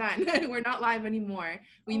 we are done. We're not live anymore.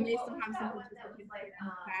 We may still have some participants in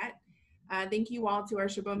the chat. Thank you all to our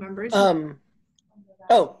Chabot members.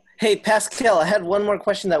 Oh, hey, Pascal, I had one more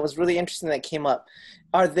question that was really interesting that came up.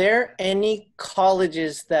 Are there any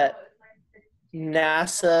colleges that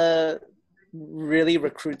NASA really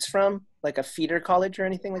recruits from, like a feeder college or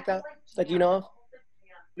anything like that, that you know of?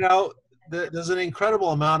 You know, there's an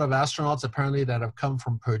incredible amount of astronauts apparently that have come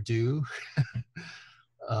from Purdue.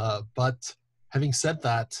 But having said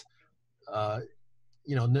that,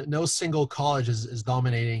 you know, no single college is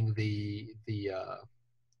dominating the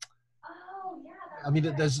I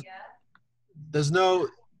mean, there's no,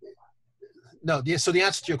 so the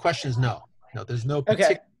answer to your question is no. No, there's no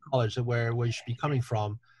particular college where you should be coming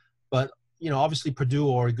from. But, you know, obviously Purdue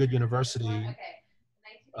or a good university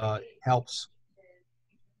helps.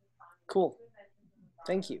 Cool.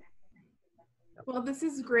 Thank you. Well, this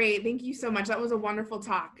is great. Thank you so much. That was a wonderful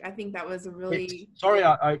talk. I think that was a really... Sorry,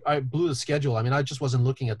 I blew the schedule. I mean, I just wasn't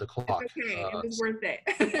looking at the clock. It's okay. It was worth it.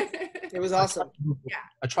 It was awesome.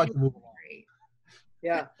 I tried to move along.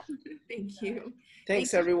 Yeah. Thank you.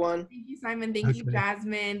 Thanks, everyone. Thank you, Simon. Thank you,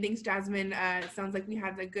 Jasmine. Thanks, Jasmine. Sounds like we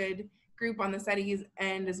had a good group on the SETI's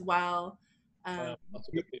end as well. You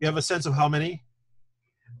have a sense of how many?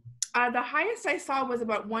 The highest I saw was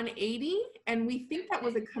about 180, and we think that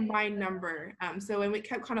was a combined number. So it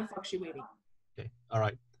kept kind of fluctuating. Okay. All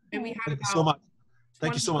right. And we had Thank you so much.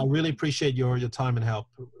 Thank you so much. I really appreciate your time and help.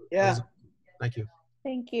 Yeah. Thank you.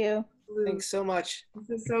 Thank you. Thanks so much.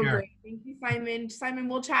 This is so great. Thank you, Simon. Simon,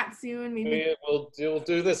 we'll chat soon. Maybe we'll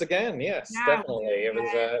do this again. Yes, yeah, definitely.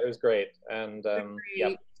 It was great. And yeah.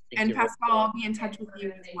 And Pascal, I'll be in touch with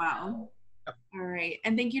you as well. Yep. All right.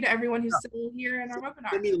 And thank you to everyone who's still here in our webinar.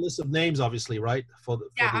 Send me a list of names, obviously, right?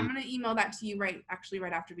 I'm going to email that to you right after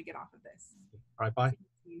we get off of this. All right. Bye. Thank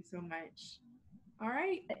you so much. All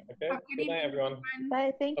right. Okay. Good night, everyone.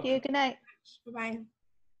 Bye. Thank you. Good night. Bye-bye.